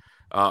huge.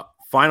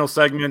 Final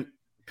segment,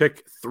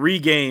 pick 3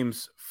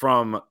 games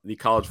from the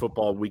college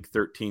football week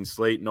 13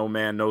 slate. No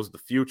man knows the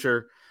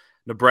future.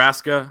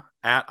 Nebraska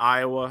at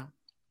Iowa.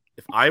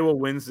 If Iowa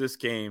wins this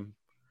game,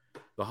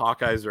 the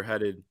Hawkeyes are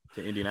headed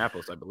to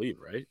Indianapolis, I believe,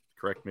 right?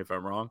 Correct me if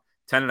I'm wrong.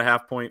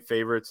 10.5-point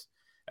favorites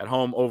at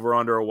home, over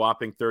under a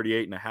whopping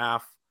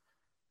 38.5.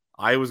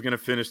 Iowa's going to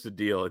finish the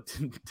deal. It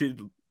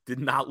did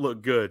not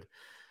look good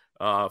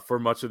for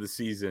much of the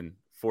season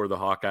for the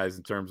Hawkeyes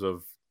in terms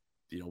of,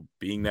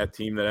 being that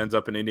team that ends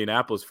up in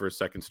Indianapolis for a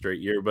second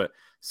straight year. But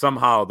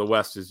somehow the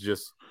West has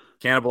just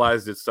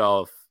cannibalized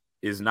itself,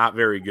 is not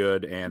very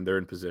good, and they're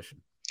in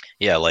position.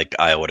 Yeah, like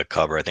Iowa to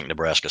cover. I think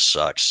Nebraska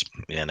sucks,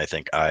 and I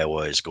think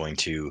Iowa is going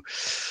to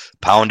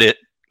pound it.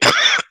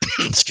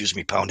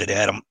 Pound it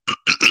at them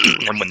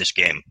and win this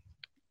game.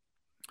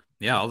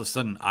 Yeah, all of a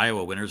sudden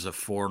Iowa winners of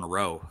 4 in a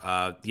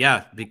row.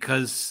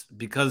 Because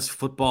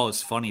football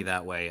is funny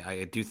that way.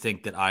 I do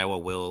think that Iowa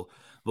will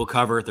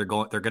cover. They're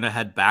going to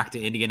head back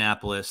to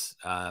Indianapolis.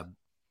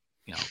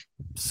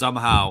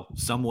 Somehow,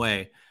 some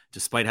way,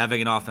 despite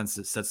having an offense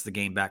that sets the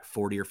game back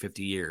 40 or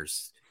 50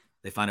 years,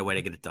 they find a way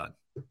to get it done.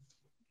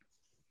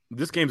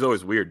 This game's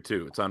always weird,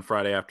 too. It's on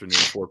Friday afternoon,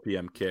 4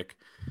 p.m. kick.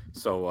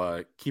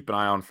 So keep an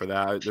eye on for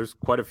that. There's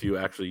quite a few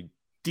actually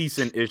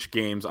decent-ish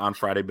games on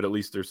Friday, but at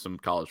least there's some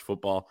college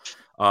football.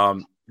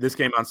 This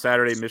game on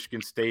Saturday,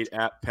 Michigan State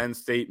at Penn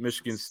State.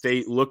 Michigan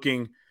State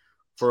looking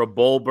for a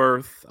bowl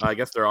berth. I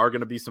guess there are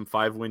going to be some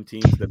 5-win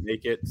teams that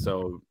make it.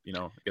 So,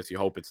 I guess you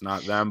hope it's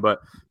not them.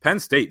 But Penn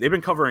State, they've been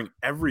covering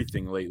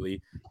everything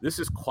lately. This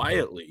is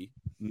quietly,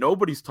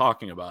 nobody's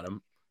talking about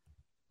them,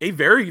 a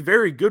very,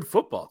 very good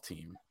football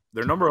team.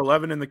 They're number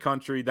 11 in the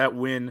country. That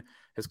win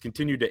has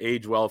continued to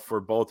age well for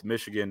both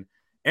Michigan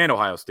and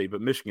Ohio State,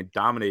 but Michigan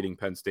dominating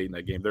Penn State in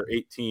that game. They're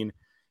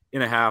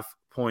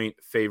 18.5-point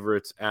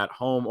favorites at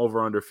home,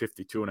 over under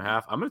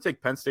 52.5. I'm going to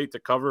take Penn State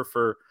to cover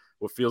for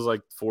what feels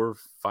like 4 or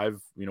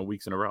 5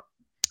 weeks in a row.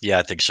 Yeah,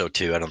 I think so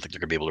too. I don't think they're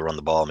going to be able to run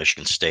the ball,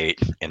 Michigan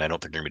State, and I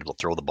don't think they're going to be able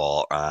to throw the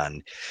ball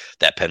on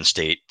that Penn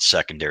State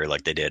secondary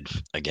like they did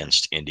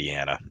against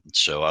Indiana.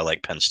 So I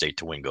like Penn State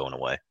to win going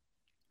away.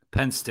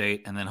 Penn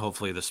State, and then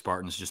hopefully the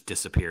Spartans just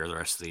disappear the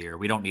rest of the year.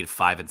 We don't need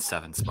 5 and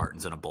 7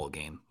 Spartans in a bowl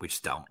game. We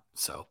just don't.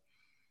 So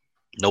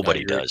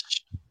nobody does.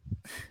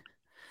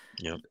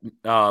 Yeah.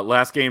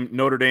 Last game,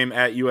 Notre Dame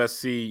at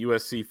USC.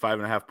 USC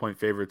 5.5-point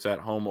favorites at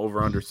home,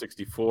 over under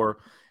 64.5.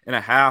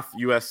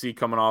 USC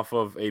coming off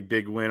of a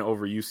big win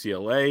over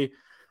UCLA.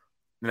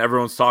 And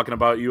everyone's talking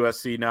about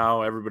USC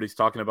now. Everybody's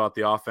talking about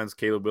the offense.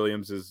 Caleb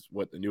Williams is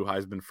the new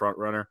Heisman front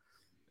runner.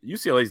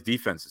 UCLA's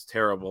defense is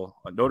terrible.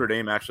 Notre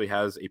Dame actually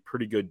has a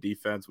pretty good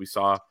defense. We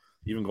saw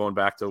even going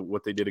back to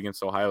what they did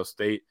against Ohio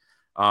State.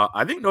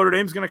 I think Notre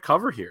Dame's going to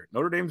cover here.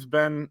 Notre Dame's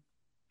been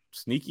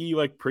sneaky,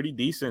 pretty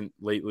decent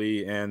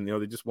lately, and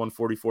they just won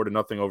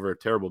 44-0 over a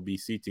terrible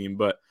BC team.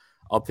 But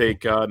I'll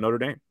take Notre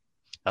Dame.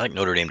 I like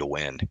Notre Dame to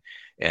win,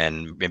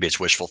 and maybe it's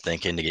wishful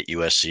thinking to get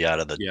USC out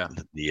of the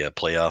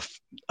playoff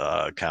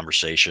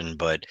conversation.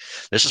 But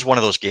this is one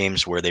of those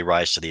games where they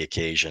rise to the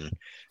occasion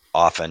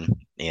often,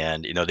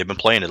 and they've been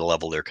playing at a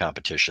level of their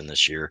competition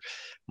this year.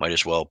 Might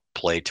as well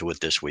play to it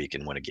this week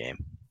and win a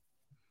game.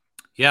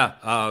 Yeah,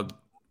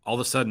 all of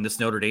a sudden, this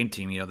Notre Dame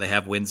team, they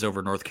have wins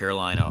over North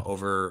Carolina,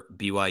 over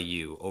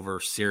BYU, over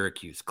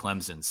Syracuse,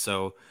 Clemson.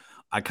 So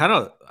I kind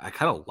of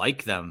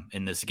like them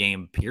in this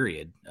game.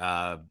 Period.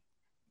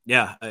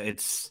 Yeah,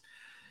 it's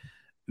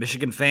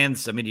Michigan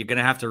fans. I mean, you're going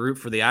to have to root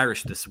for the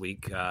Irish this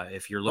week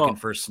if you're looking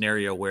for a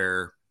scenario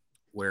where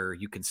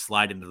you can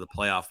slide into the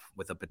playoff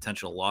with a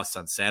potential loss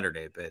on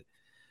Saturday. But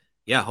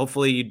yeah,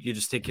 hopefully you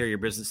just take care of your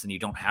business and you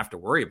don't have to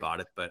worry about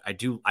it. But I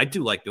do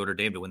like Notre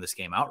Dame to win this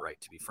game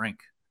outright, to be frank.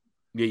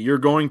 Yeah, you're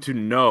going to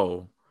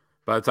know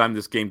by the time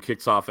this game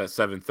kicks off at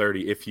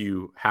 7:30 if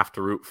you have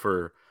to root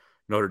for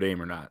Notre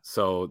Dame or not.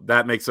 So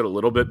that makes it a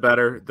little bit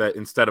better, that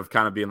instead of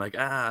kind of being like,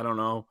 I don't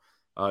know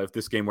if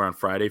this game were on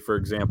Friday, for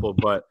example,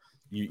 but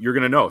you're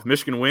going to know if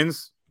Michigan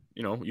wins,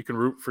 you can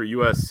root for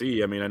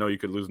USC. I mean, I know you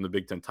could lose in the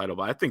Big Ten title,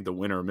 but I think the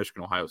winner of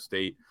Michigan, Ohio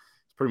State is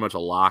pretty much a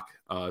lock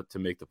to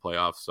make the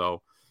playoffs.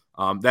 So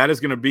that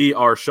is going to be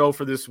our show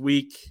for this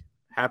week.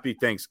 Happy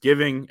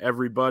Thanksgiving,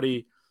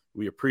 everybody.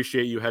 We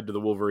appreciate you. Head to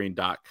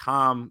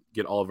thewolverine.com.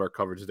 Get all of our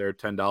coverage there,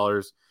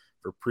 $10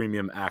 for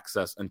premium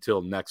access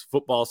until next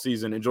football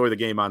season. Enjoy the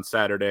game on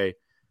Saturday,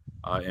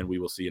 and we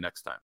will see you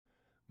next time.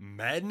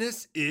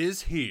 Madness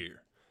is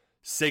here.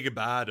 Say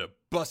goodbye to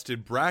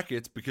busted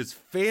brackets because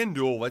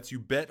FanDuel lets you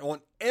bet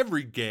on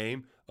every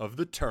game of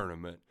the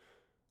tournament.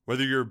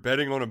 Whether you're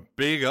betting on a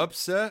big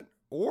upset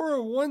or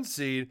a 1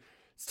 seed,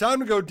 it's time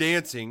to go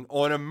dancing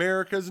on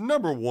America's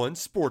 #1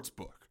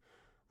 sportsbook.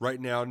 Right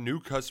now, new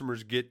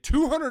customers get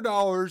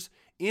 $200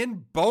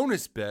 in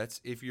bonus bets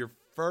if your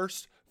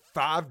first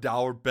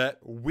 $5 bet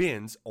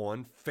wins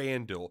on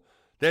FanDuel.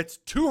 That's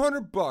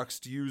 $200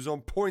 to use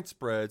on point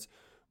spreads,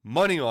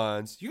 money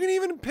lines. You can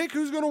even pick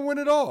who's going to win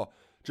it all.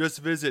 Just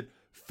visit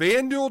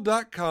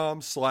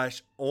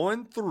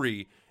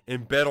FanDuel.com/on3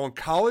 and bet on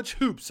college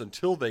hoops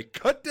until they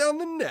cut down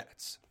the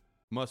nets.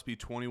 Must be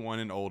 21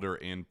 and older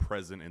and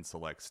present in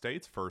select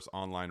states. First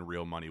online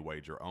real money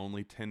wager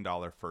only.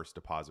 $10 first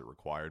deposit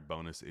required.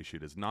 Bonus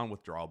issued as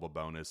non-withdrawable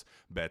bonus.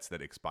 Bets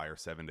that expire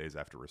 7 days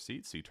after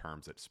receipt. See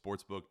terms at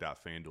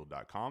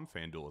sportsbook.fanduel.com.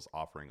 FanDuel is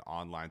offering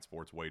online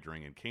sports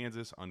wagering in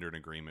Kansas under an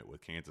agreement with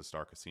Kansas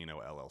Star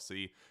Casino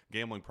LLC.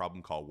 Gambling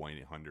problem? Call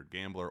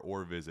 1-800-GAMBLER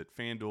or visit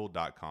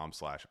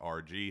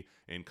fanduel.com/RG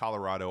in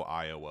Colorado,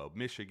 Iowa,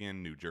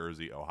 Michigan, New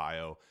Jersey,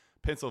 Ohio,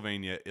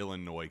 Pennsylvania,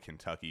 Illinois,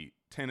 Kentucky,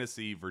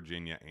 Tennessee,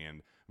 Virginia,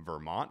 and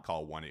Vermont.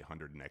 Call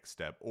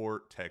 1-800-NEXT-STEP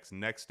or text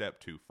NEXT-STEP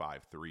to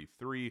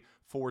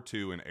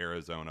 53342. In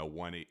Arizona,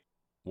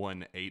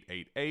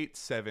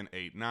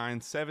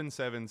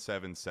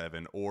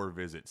 1-888-789-7777 or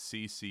visit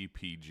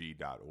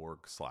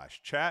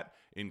ccpg.org/chat.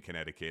 In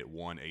Connecticut,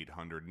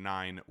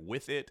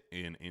 1-800-9-WITH-IT.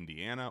 In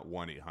Indiana,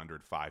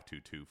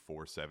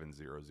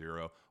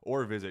 1-800-522-4700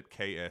 or visit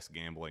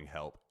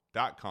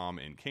ksgamblinghelp.com.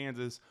 In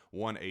Kansas,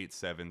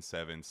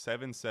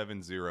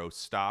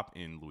 1-877-770-STOP.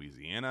 In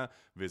Louisiana,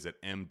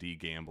 visit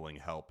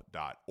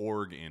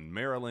mdgamblinghelp.org. In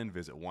Maryland,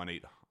 visit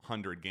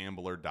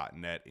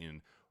 1-800-gambler.net.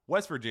 In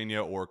West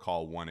Virginia, or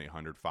call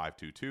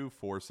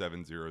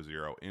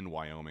 1-800-522-4700. In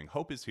Wyoming,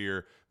 hope is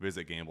here.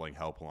 Visit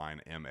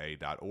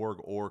gamblinghelplinema.org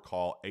or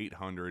call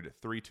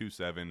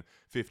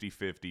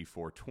 800-327-5050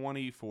 for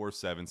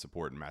 24/7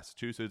 support in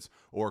Massachusetts,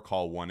 or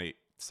call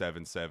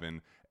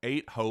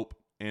 1-877-8-HOPE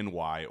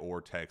NY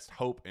or text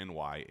HOPE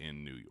NY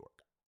in New York.